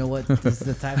 you know what, this is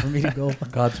the time for me to go.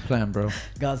 God's plan, bro.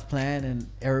 God's plan. And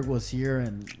Eric was here,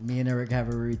 and me and Eric have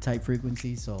a very tight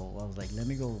frequency. So I was like, let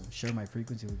me go share my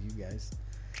frequency with you guys.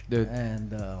 Dude.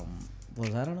 And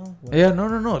I don't know. Yeah,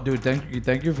 no, dude.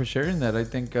 Thank you for sharing that. I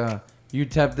think you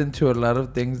tapped into a lot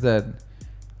of things that,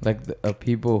 like,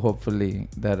 people hopefully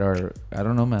that are, I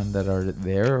don't know, man, that are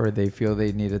there, or they feel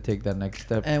they need to take that next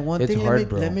step. And one it's thing, hard,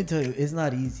 bro. let me tell you, it's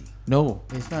not easy. No,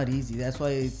 it's not easy. That's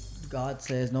why God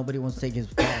says nobody wants to take his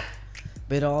path.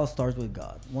 But it all starts with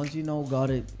God. Once you know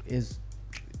God is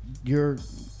God,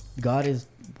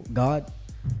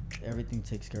 everything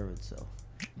takes care of itself.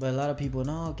 But a lot of people,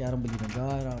 no, okay, I don't believe in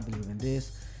God. I don't believe in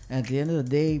this. And at the end of the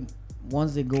day,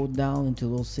 once they go down into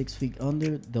those 6 feet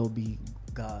under, they'll be,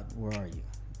 God, where are you?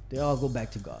 They all go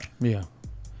back to God. Yeah.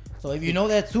 So if you know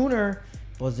that sooner,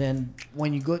 well, then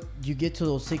when you get to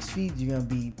those 6 feet, you're gonna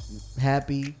be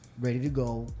happy, ready to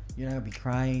go. You're not gonna be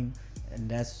crying, and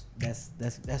that's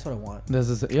what I want. This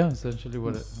is essentially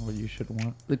what you should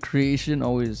want. The creation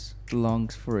always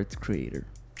longs for its creator.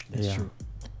 That's true.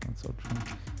 That's so true.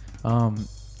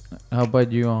 How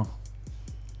about you?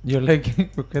 You're like,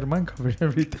 Herman covered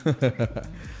everything.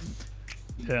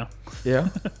 Yeah. Yeah.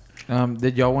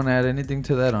 Did y'all want to add anything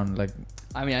to that on, like?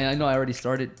 I mean, I know I already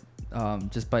started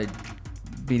just by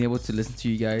being able to listen to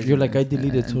you guys. You're like, I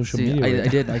deleted social media. I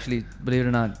did, actually, believe it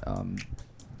or not.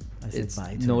 It's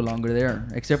no him. longer there,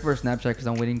 except for Snapchat, because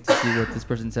I'm waiting to see what this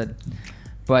person said.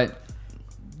 But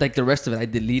like the rest of it, I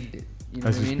deleted it. You know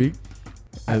As what you I mean?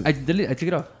 speak? I took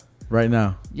it off. Right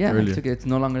now? Yeah, Earlier. I took it. It's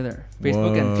no longer there.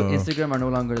 Facebook and Instagram are no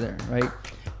longer there, right?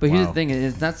 But here's the thing: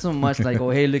 it's not so much like, oh,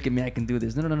 hey, look at me, I can do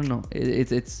this. No.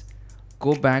 It's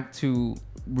go back to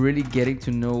really getting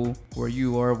to know where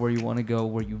you are, where you want to go,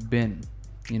 where you've been,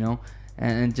 you know,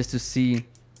 and just to see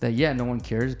that, yeah, no one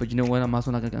cares, but you know what? I'm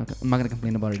also not gonna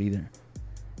complain about it either.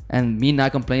 And me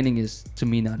not complaining is to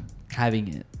me not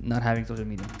having social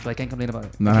media, so I can't complain about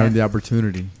it. Not having the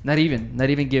opportunity. Not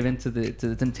even give in to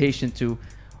the temptation to,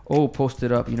 post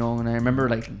it up, you know. And I remember,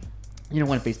 like, you know,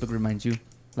 when Facebook reminds you,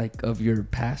 like, of your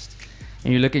past,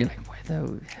 and you look at it like, why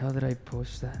the hell did I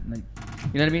post that? Like,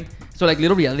 you know what I mean? So like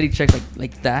little reality checks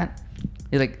like that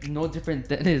is like no different.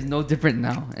 That is no different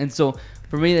now. And so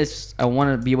for me, I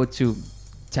want to be able to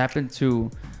tap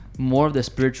into more of the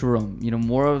spiritual realm. You know,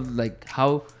 more of like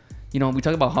how, you know, we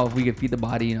talk about how we could feed the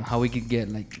body, you know, how we could get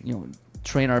like, you know,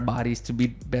 train our bodies to be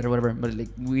better, whatever. But like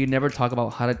we never talk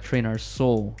about how to train our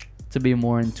soul to be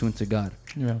more in tune to God.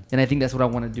 Yeah. And I think that's what I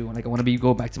want to do. Like I want to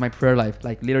go back to my prayer life,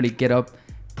 like literally get up,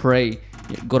 pray,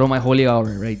 go to my holy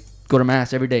hour, right? Go to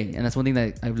mass every day. And that's one thing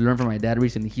that I've learned from my dad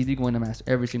recently. He's been going to mass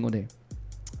every single day.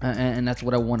 And that's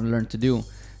what I want to learn to do,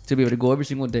 to be able to go every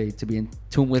single day, to be in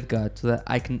tune with God, so that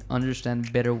I can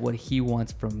understand better what He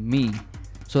wants from me,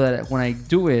 so that when I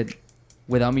do it,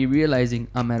 without me realizing,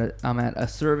 I'm at a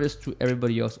service to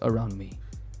everybody else around me.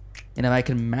 And if I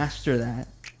can master that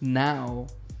now,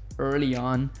 early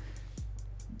on,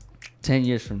 10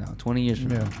 years from now, 20 years from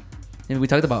now. And we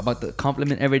talked about the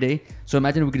compliment every day. So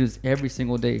imagine if we could do this every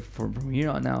single day from here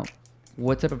on out.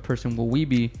 What type of person will we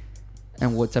be?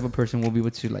 And what type of person will be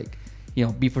able to, like, you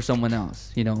know, be for someone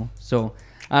else, you know? So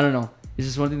I don't know. It's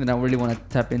just one thing that I really want to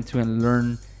tap into and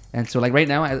learn. And so like right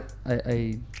now,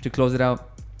 I to close it out,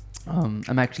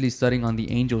 I'm actually studying on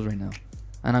the angels right now.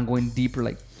 And I'm going deeper,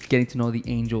 like getting to know the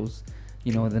angels,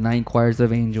 you know, the 9 choirs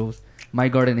of angels, my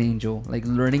guardian angel, like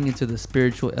learning into the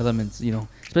spiritual elements, you know,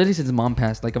 especially since mom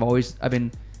passed. Like I've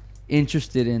been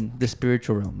interested in the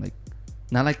spiritual realm, like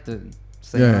not like the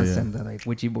seance and the like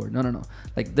Ouija board. No.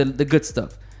 Like the good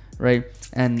stuff, right?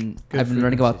 And Good I've been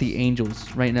learning about frequencies. the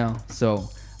angels right now. So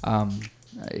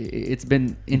it's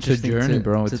been interesting. journey, to,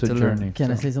 bro. to- It's a to learn. journey.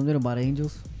 Can I So- say something about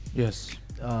angels? Yes.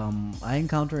 I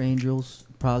encounter angels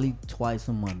probably twice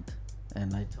a month,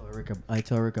 and I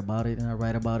tell Rick about it, and I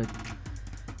write about it.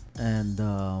 And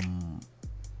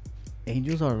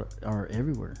angels are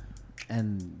everywhere,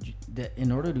 and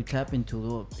in order to tap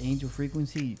into the angel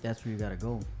frequency, that's where you gotta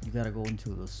go. You gotta go into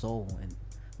the soul and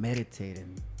meditate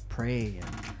and pray,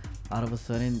 and out of a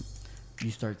sudden,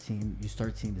 you start seeing the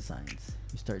signs.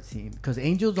 You start seeing, because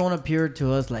angels don't appear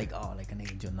to us like an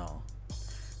angel. No,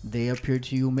 they appear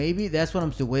to you. Maybe that's what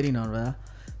I'm still waiting on, right?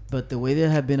 But the way they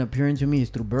have been appearing to me is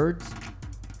through birds,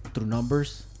 through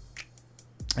numbers,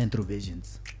 and through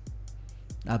visions.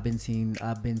 I've been seeing,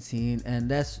 and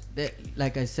that's that.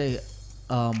 Like I say,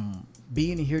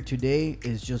 being here today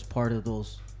is just part of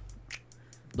those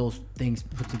things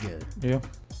put together. Yeah.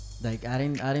 Like I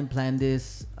didn't plan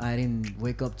this. I didn't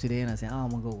wake up today and I said, I'm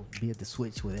gonna go be at the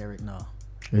Switch with Eric. No,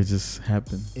 It just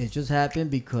happened. it just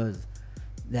happened because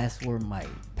that's where my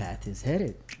path is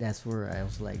headed. That's where I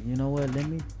was like, you know what? Let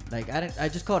me, like, I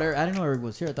just called Eric. I didn't know Eric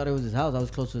was here. I thought it was his house. I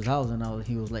was close to his house, and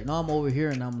he was like, no, I'm over here,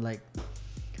 and I'm like,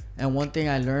 and one thing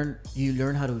I learned, you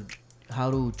learn how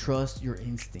to trust your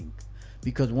instinct,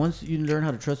 because once you learn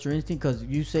how to trust your instinct, because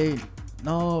you say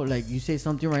no, like you say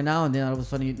something right now, and then all of a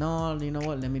sudden you know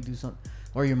what? Let me do something,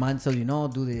 or your mind tells you no,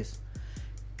 do this,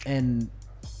 and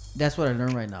that's what I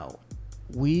learned right now.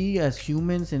 We as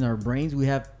humans in our brains, we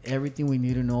have everything we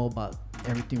need to know about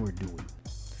everything we're doing.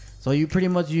 So you pretty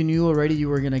much, you knew already you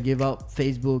were gonna give up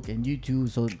Facebook and YouTube.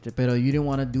 So, pero you didn't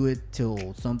want to do it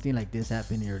till something like this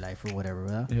happened in your life or whatever,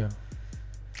 right? Yeah.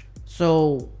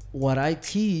 So what I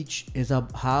teach is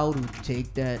how to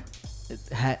take that.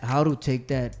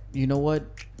 You know what?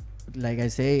 Like I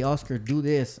say, Oscar, do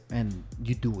this, and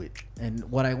you do it. And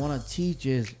what I want to teach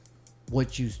is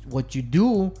what you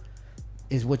do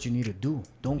is what you need to do.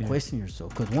 Don't question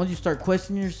yourself, because once you start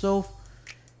questioning yourself,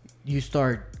 you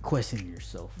start questioning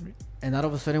yourself, and all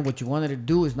of a sudden what you wanted to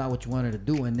do is not what you wanted to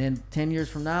do, and then 10 years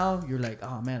from now you're like,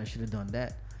 oh man, I should have done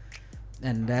that.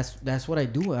 And that's what I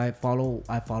do. I follow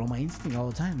my instinct all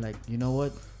the time. Like, you know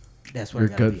what, that's what Your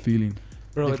I gotta gut be. feeling.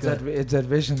 Bro, The it's gut. it's that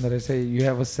vision that I say you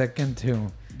have a second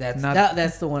to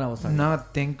That's the one I was talking about.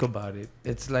 not think about it.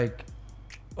 It's like,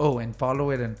 oh, and follow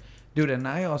it. And dude, and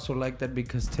I also like that,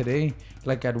 because today,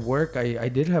 like at work, I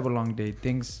did have a long day.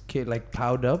 Things like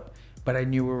piled up, but I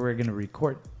knew we were gonna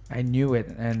record. I knew it,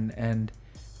 and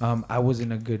I was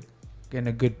in a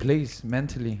good place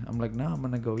mentally. I'm like, no, I'm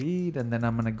gonna go eat, and then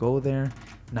I'm gonna go there,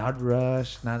 not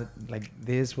rush, not like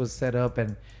this was set up.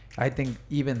 And I think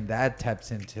even that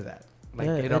taps into that, like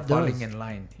Yeah, it all it falling does. in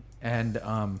line. And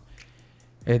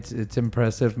it's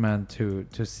impressive, man, to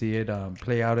see it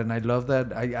play out. And I love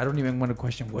that. I don't even want to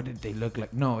question what did they look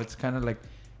like. No, it's kind of like,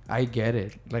 I get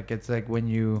it. Like, it's like when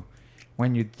you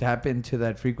tap into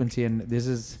that frequency, and this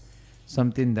is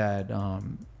something that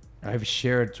I've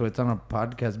shared, so it's on a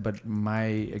podcast, but my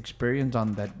experience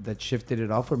on that shifted it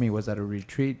all for me was at a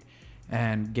retreat,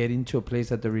 and getting to a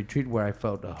place at the retreat where I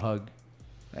felt a hug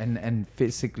and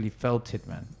physically felt it,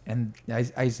 man. And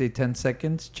I say 10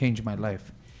 seconds changed my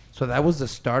life. So that was the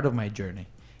start of my journey.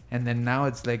 And then now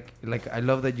it's like I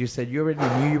love that you said you already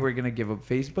knew you were going to give up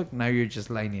Facebook. Now you're just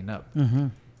lining up. Mm-hmm.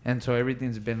 And so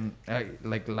everything's been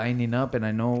like lining up, and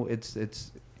I know it's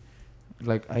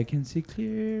like I can see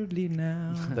clearly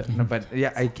now. No, but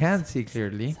yeah, I can see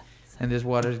clearly, and this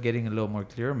water is getting a little more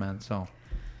clear, man. So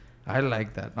I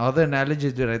like that. All the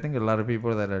analogies, dude. I think a lot of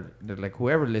people that like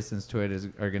whoever listens to it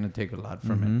are gonna take a lot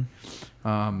from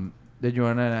it. Did you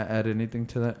wanna add anything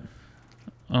to that?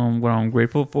 What I'm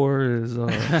grateful for is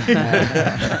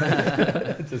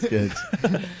Just kidding.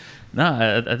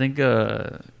 I think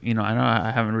you know, I know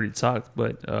I haven't really talked,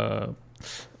 but oh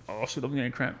shit, I'm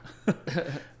getting cramp.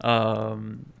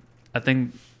 I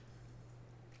think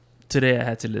today I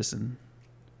had to listen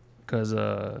because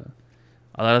a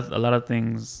lot of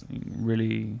things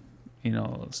really, you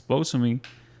know, spoke to me,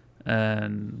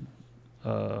 and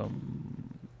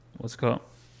what's it called?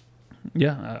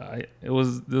 Yeah, this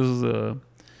was a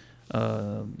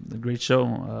great show,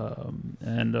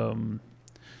 and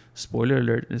spoiler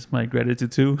alert, it's my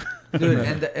gratitude too. Dude,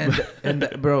 and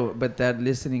bro, but that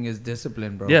listening is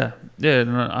discipline, bro. Yeah,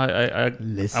 no, I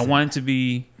Listen. wanted to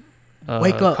be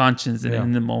Wake up. conscious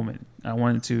in the moment. I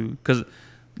wanted to, because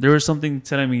there was something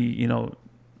telling me, you know,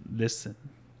 listen,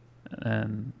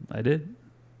 and I did.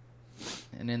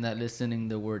 And in that listening,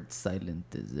 the word silent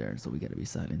is there, so we gotta be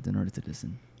silent in order to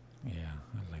listen. Yeah,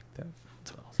 I like that.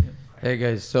 Hey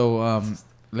guys, so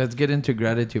let's get into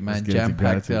gratitude, man. Let's get into Jam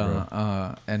packed,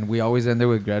 gratitude, and we always end it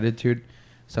with gratitude.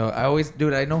 So I always,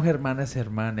 dude, I know Herman as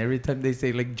Herman. Every time they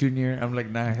say like Junior, I'm like,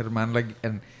 nah, Herman. Like,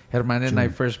 and Herman and I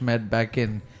first met back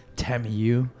in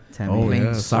TAMU. Oh playing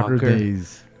yeah, soccer soccer.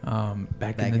 days.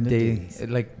 Back in the day, days.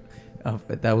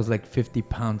 that was like 50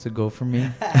 pounds ago for me,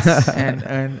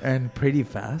 and pretty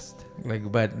fast.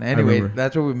 Like, but anyway, remember.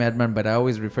 that's where we met, man. But I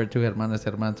always refer to Herman as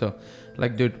Herman. So,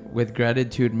 like, dude, with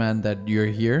gratitude, man, that you're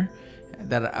here,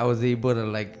 that I was able to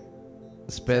like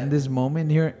spend this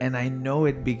moment here, and I know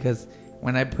it because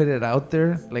when I put it out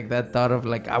there, like that thought of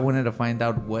like I wanted to find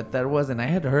out what that was, and I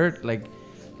had heard like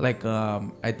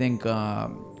I think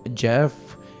Jeff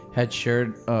had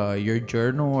shared your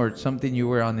journal or something. You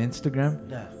were on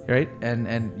Instagram, Yeah. right?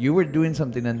 And you were doing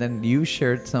something, and then you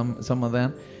shared some of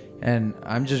them. And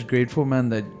I'm just grateful, man,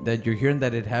 that you're here and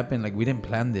that it happened. Like, we didn't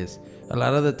plan this. A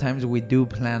lot of the times we do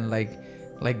plan like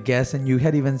guests, and you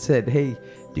had even said, hey,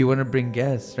 do you want to bring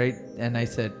guests, right? And I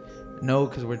said no,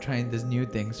 because we're trying this new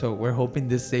thing, so we're hoping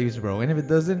this saves, bro. And if it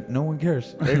doesn't, no one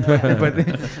cares, right? but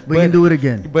We can do it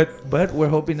again. but we're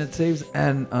hoping it saves,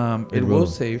 and it will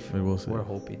save. It will save. We're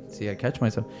hoping. See, I catch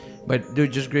myself. But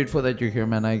dude, just grateful that you're here,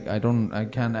 man. I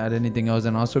can't add anything else,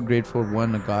 and also grateful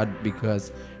one to God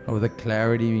because of the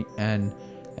clarity and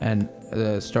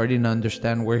starting to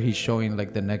understand where He's showing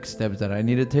like the next steps that I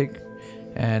need to take,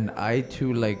 and I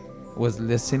too like was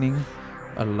listening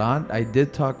a lot. I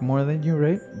did talk more than you,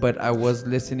 right? But I was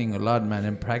listening a lot, man,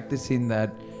 and practicing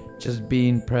that, just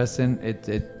being present.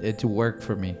 It worked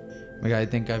for me. Like, I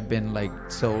think I've been like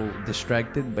so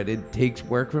distracted, but it takes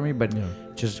work for me. But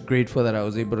just grateful that I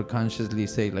was able to consciously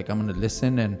say like I'm gonna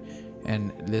listen,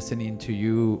 and listening to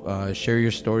you share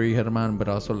your story, Herman, but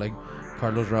also like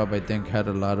Carlos Rob, I think had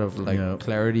a lot of like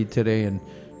clarity today, and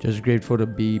just grateful to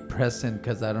be present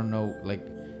because I don't know like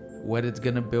what it's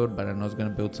gonna build, but I know it's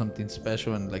gonna build something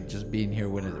special, and like just being here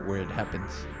when where it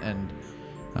happens, and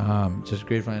just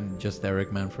grateful, and just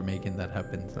Eric, man, for making that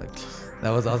happen. Like,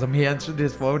 that was awesome. He answered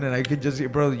his phone, and I could just hear,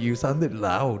 bro, you sounded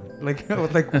loud. Like, I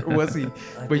was like, where was he?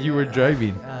 But you were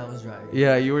driving. I was driving.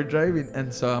 Yeah, you were driving,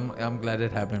 and so I'm glad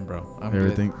it happened, bro.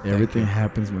 Everything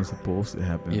happens when it's supposed to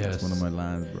happen. Yes. That's one of my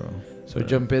lines, bro. So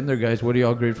jump in there, guys. What are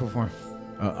y'all grateful for?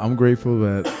 I'm grateful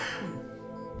that.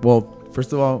 Well,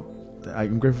 first of all,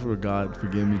 I'm grateful for God for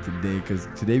giving me today, because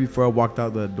today before I walked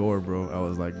out the door, bro, I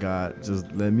was like, God,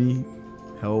 just let me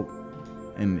help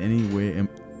in any way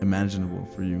imaginable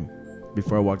for you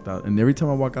before I walked out. And every time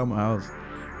I walk out my house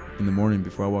in the morning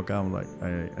before I walk out, I'm like,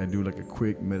 I do like a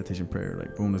quick meditation prayer,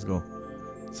 like boom, let's go,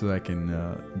 so that I can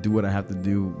do what I have to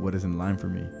do, what is in line for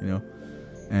me, you know,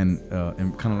 and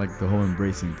kind of like the whole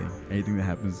embracing thing. Anything that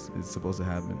happens is supposed to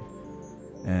happen,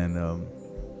 and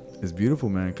it's beautiful,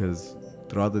 man, because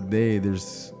throughout the day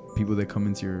there's people that come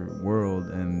into your world,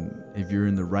 and if you're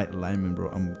in the right alignment, bro,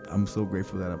 I'm so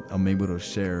grateful that I'm able to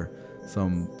share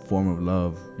some form of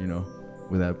love, you know,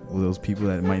 with those people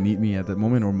that might need me at that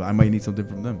moment, or I might need something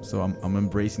from them. So I'm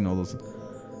embracing all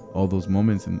those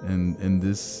moments in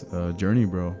this journey,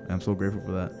 bro. And I'm so grateful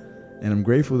for that, and I'm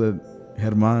grateful that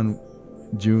Herman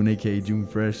June, aka June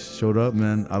Fresh, showed up,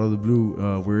 man, out of the blue.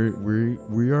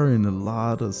 We are in a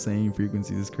lot of same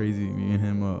frequencies. It's crazy. Me and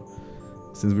him,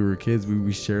 since we were kids,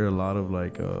 we share a lot of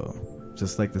like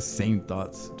just like the same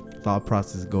thought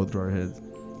process go through our heads,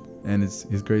 and it's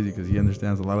crazy because he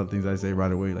understands a lot of things I say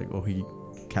right away. Like, he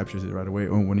captures it right away,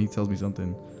 or when he tells me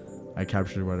something, I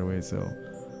capture it right away. So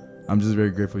I'm just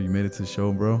very grateful you made it to the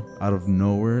show, bro. Out of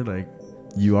nowhere, like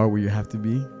you are where you have to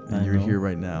be, and I you're know. here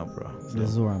right now, bro. So, This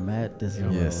is where I'm at. This is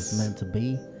where Yes. it's meant to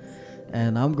be.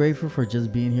 And I'm grateful for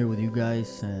just being here with you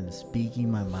guys and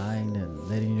speaking my mind and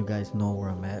letting you guys know where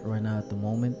I'm at right now at the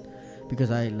moment.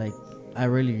 Because I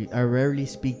rarely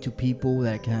speak to people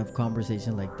that can have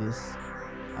conversation like this.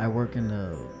 I work in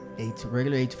a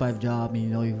regular 8 to 5 job, and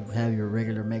you have your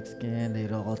regular Mexican. They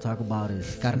all talk about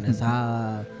is carne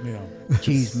asada,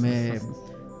 cheese man,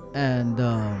 and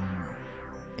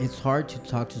it's hard to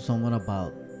talk to someone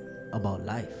about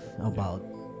life, about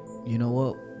you know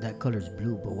what, that color's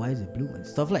blue, but why is it blue and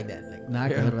stuff like that. Like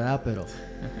nada que ver, ¿verdad? Pero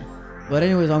but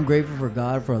anyways, I'm grateful for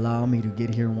God for allowing me to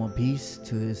get here in one piece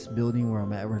to this building where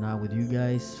I'm at right now with you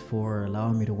guys, for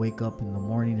allowing me to wake up in the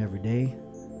morning every day,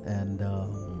 and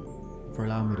for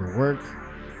allowing me to work,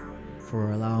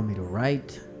 for allowing me to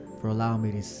write, for allowing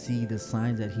me to see the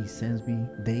signs that He sends me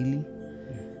daily,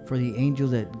 for the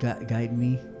angels that guide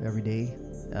me every day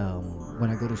when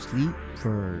I go to sleep,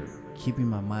 for keeping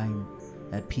my mind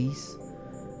at peace,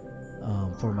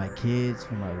 for my kids,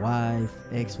 for my wife,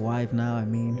 ex-wife now,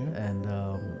 and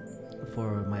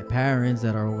for my parents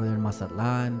that are over there in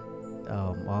Mazatlan.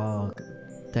 All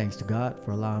thanks to God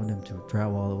for allowing them to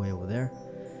travel all the way over there.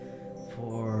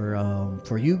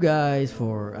 For you guys,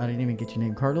 I didn't even get your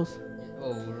name, Carlos.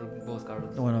 Oh, we're both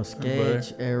Carlos. Bueno,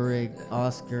 Sketch, Eric,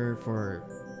 Oscar, for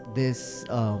this.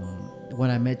 When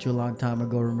I met you a long time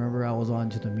ago, remember I was on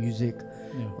to the music.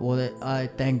 Yeah. Well, I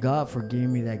thank God for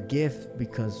giving me that gift,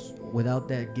 because without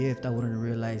that gift, I wouldn't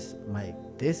realize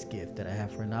this gift that I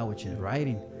have right now, which is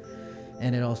writing.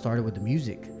 And it all started with the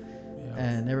music.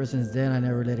 And ever since then, I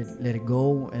never let it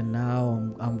go. And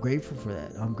now I'm grateful for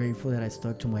that. I'm grateful that I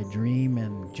stuck to my dream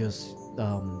and just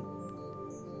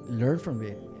learned from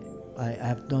it.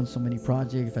 I've done so many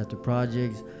projects after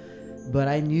projects, but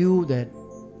I knew that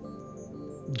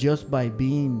just by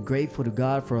being grateful to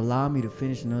God for allowing me to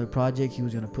finish another project, He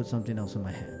was going to put something else in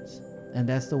my hands. And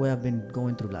that's the way I've been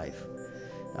going through life.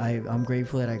 I'm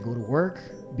grateful that I go to work,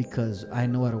 because I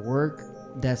know at work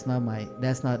that's not my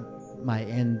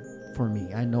end for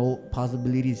me. I know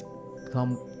possibilities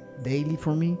come daily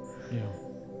for me. Yeah.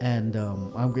 And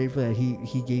I'm grateful that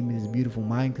he gave me this beautiful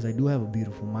mind, because I do have a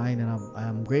beautiful mind, and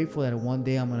I'm grateful that one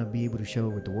day I'm gonna be able to share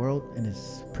it with the world, and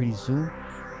it's pretty soon.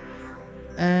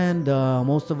 And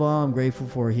most of all, I'm grateful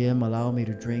for Him allowing me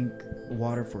to drink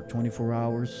water for 24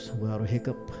 hours without a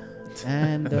hiccup.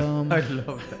 And I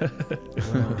love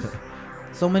that.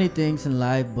 so many things in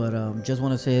life, but just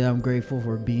want to say that I'm grateful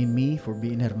for being me, for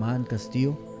being Herman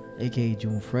Castillo, aka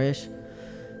June Fresh,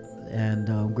 and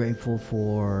I'm grateful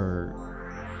for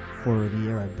the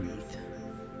air I breathe.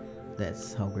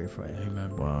 That's how grateful I am.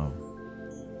 Amen. Wow.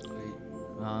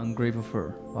 I'm grateful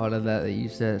for all of that you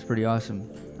said. It's pretty awesome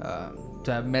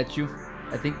to have met you.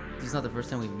 I think this is not the first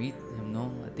time we meet him.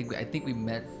 No, I think we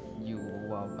met you.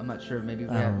 Well, I'm not sure. Maybe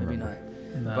we have, maybe not.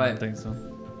 No, I But- don't think so.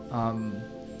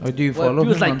 Or do you Well, follow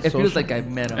him on it feels social? like I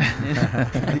met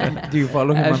him. Do you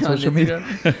follow him on Actually, social media?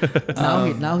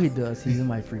 Instagram. Now he does. He's in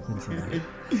my frequency now.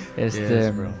 Yes,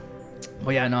 bro.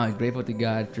 But yeah, no, I'm grateful to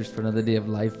God just for another day of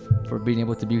life, for being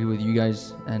able to be here with you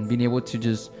guys and being able to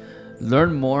just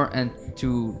learn more, and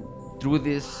to, through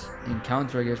this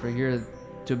encounter, I guess right here,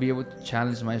 to be able to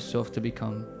challenge myself to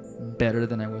become better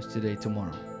than I was today,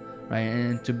 tomorrow, right?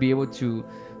 And to be able to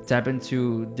tap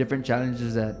into different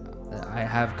challenges that I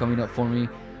have coming up for me,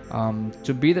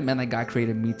 to be the man that God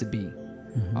created me to be.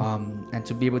 And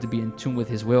to be able to be in tune with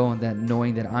His will, and that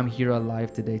knowing that I'm here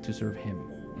alive today to serve Him,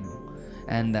 you know,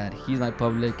 and that He's my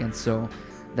public, and so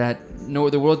that no,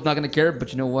 the world's not gonna care,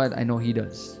 but you know what? I know He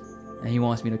does, and He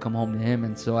wants me to come home to Him,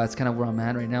 and so that's kind of where I'm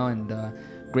at right now. And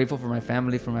grateful for my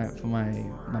family, for my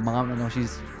mom. I know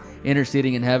she's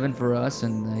interceding in heaven for us,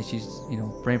 and she's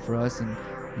praying for us, and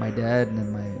my dad,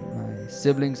 and my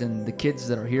siblings, and the kids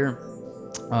that are here.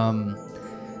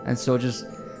 And so just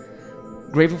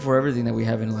grateful for everything that we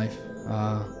have in life,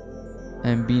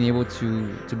 and being able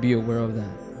to be aware of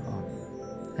that,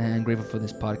 and grateful for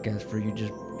this podcast, for you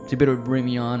just to be able to bring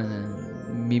me on,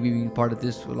 and maybe being part of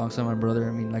this alongside my brother.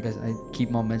 I mean, like I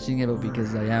keep on mentioning it, but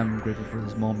because I am grateful for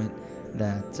this moment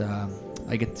that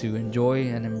I get to enjoy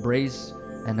and embrace,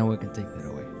 and no one can take that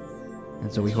away.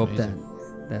 And so we hope that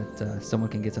someone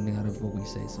can get something out of what we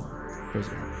say. So praise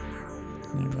God.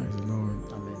 Praise the Lord.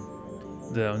 Amen.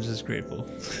 Yeah, I'm just grateful.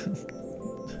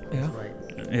 Yeah.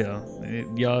 Yeah,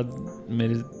 y'all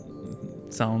made it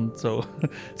sound so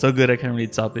good. I can't really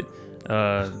top it.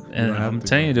 And don't have I'm to,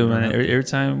 telling you, bro. dude, You don't man. have Every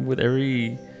time with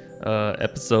every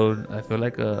episode, I feel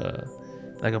like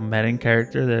like a Madden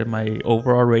character that my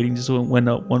overall rating just went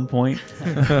up 1 point.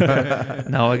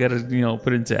 Now I gotta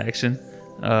put it into action.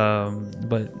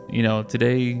 But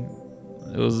today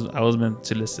I was meant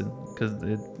to listen because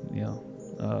it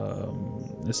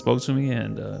it spoke to me,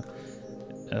 and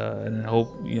I hope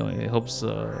it helps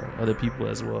other people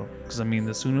as well. Because I mean,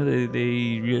 the sooner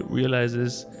they realize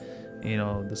this,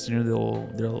 the sooner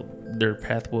their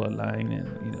path will align, and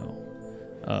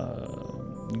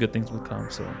good things will come.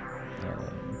 So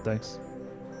thanks.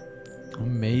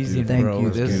 Amazing, Thank bro. you.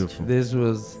 That's beautiful. This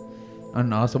was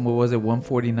an awesome. What was it?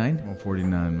 149.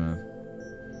 149, man.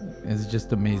 It's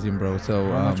just amazing, bro. So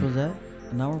How much was that?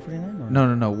 An hour 49?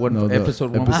 No.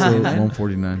 Episode 149.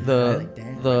 149.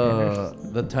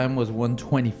 The time was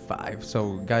 125.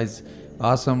 So guys,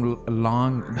 awesome,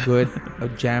 long, good,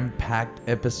 jam-packed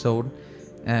episode.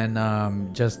 And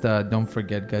just don't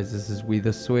forget, guys, this is We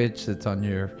The Switch. It's on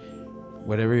your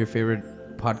whatever your favorite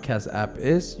podcast app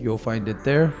is. You'll find it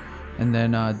there. And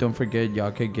then don't forget,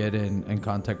 y'all could get in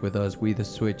contact with us,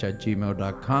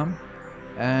 wetheswitch@gmail.com.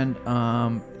 And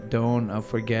don't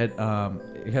forget,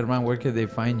 Herman, where can they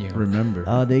find you?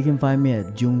 Remember. They can find me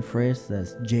at June Fresh.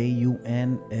 That's JUNFRESH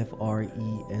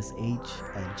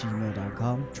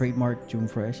 @gmail.com. Trademark June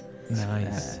Fresh.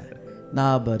 Nice.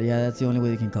 But yeah, that's the only way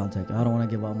you can contact me. I don't want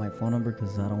to give out my phone number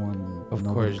because I don't want Of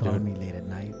nobody course, calling dude. me late at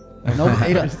night.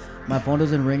 My phone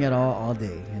doesn't ring at all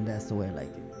day, and that's the way I like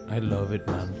it. I love it,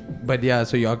 man. But yeah,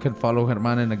 so y'all can follow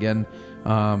Herman, and again,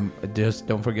 just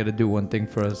don't forget to do one thing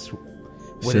for us.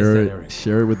 What is that, Eric?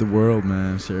 Share it with the world,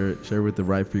 man. Share it with the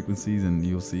right frequencies, and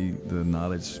you'll see the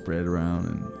knowledge spread around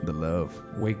and the love.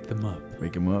 Wake them up.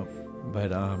 Wake them up.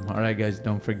 But all right, guys,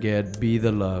 don't forget, be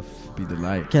the love. Be the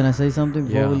light. Can I say something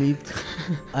before we Yeah. leave?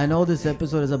 I know this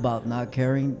episode is about not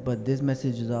caring, but this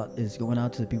message is going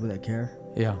out to the people that care.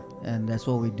 Yeah. And that's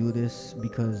why we do this,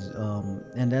 because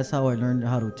and that's how I learned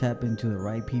how to tap into the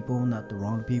right people, not the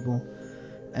wrong people.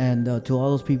 And to all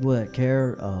those people that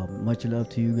care, much love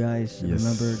to you guys. Yes.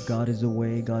 Remember, God is the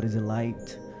way, God is the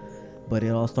light, but it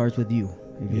all starts with you.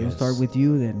 If you don't Yes. start with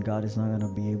you, then God is not going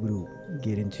to be able to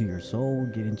get into your soul,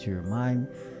 get into your mind,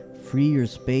 free your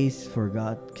space for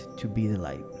God to be the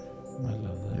light. I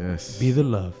love that. Yes. Be the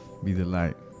love. Be the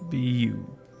light. Be you.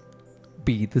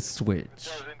 Be the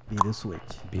switch. Be the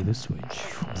switch. Be the switch.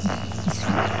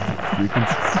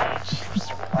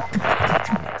 Frequencies.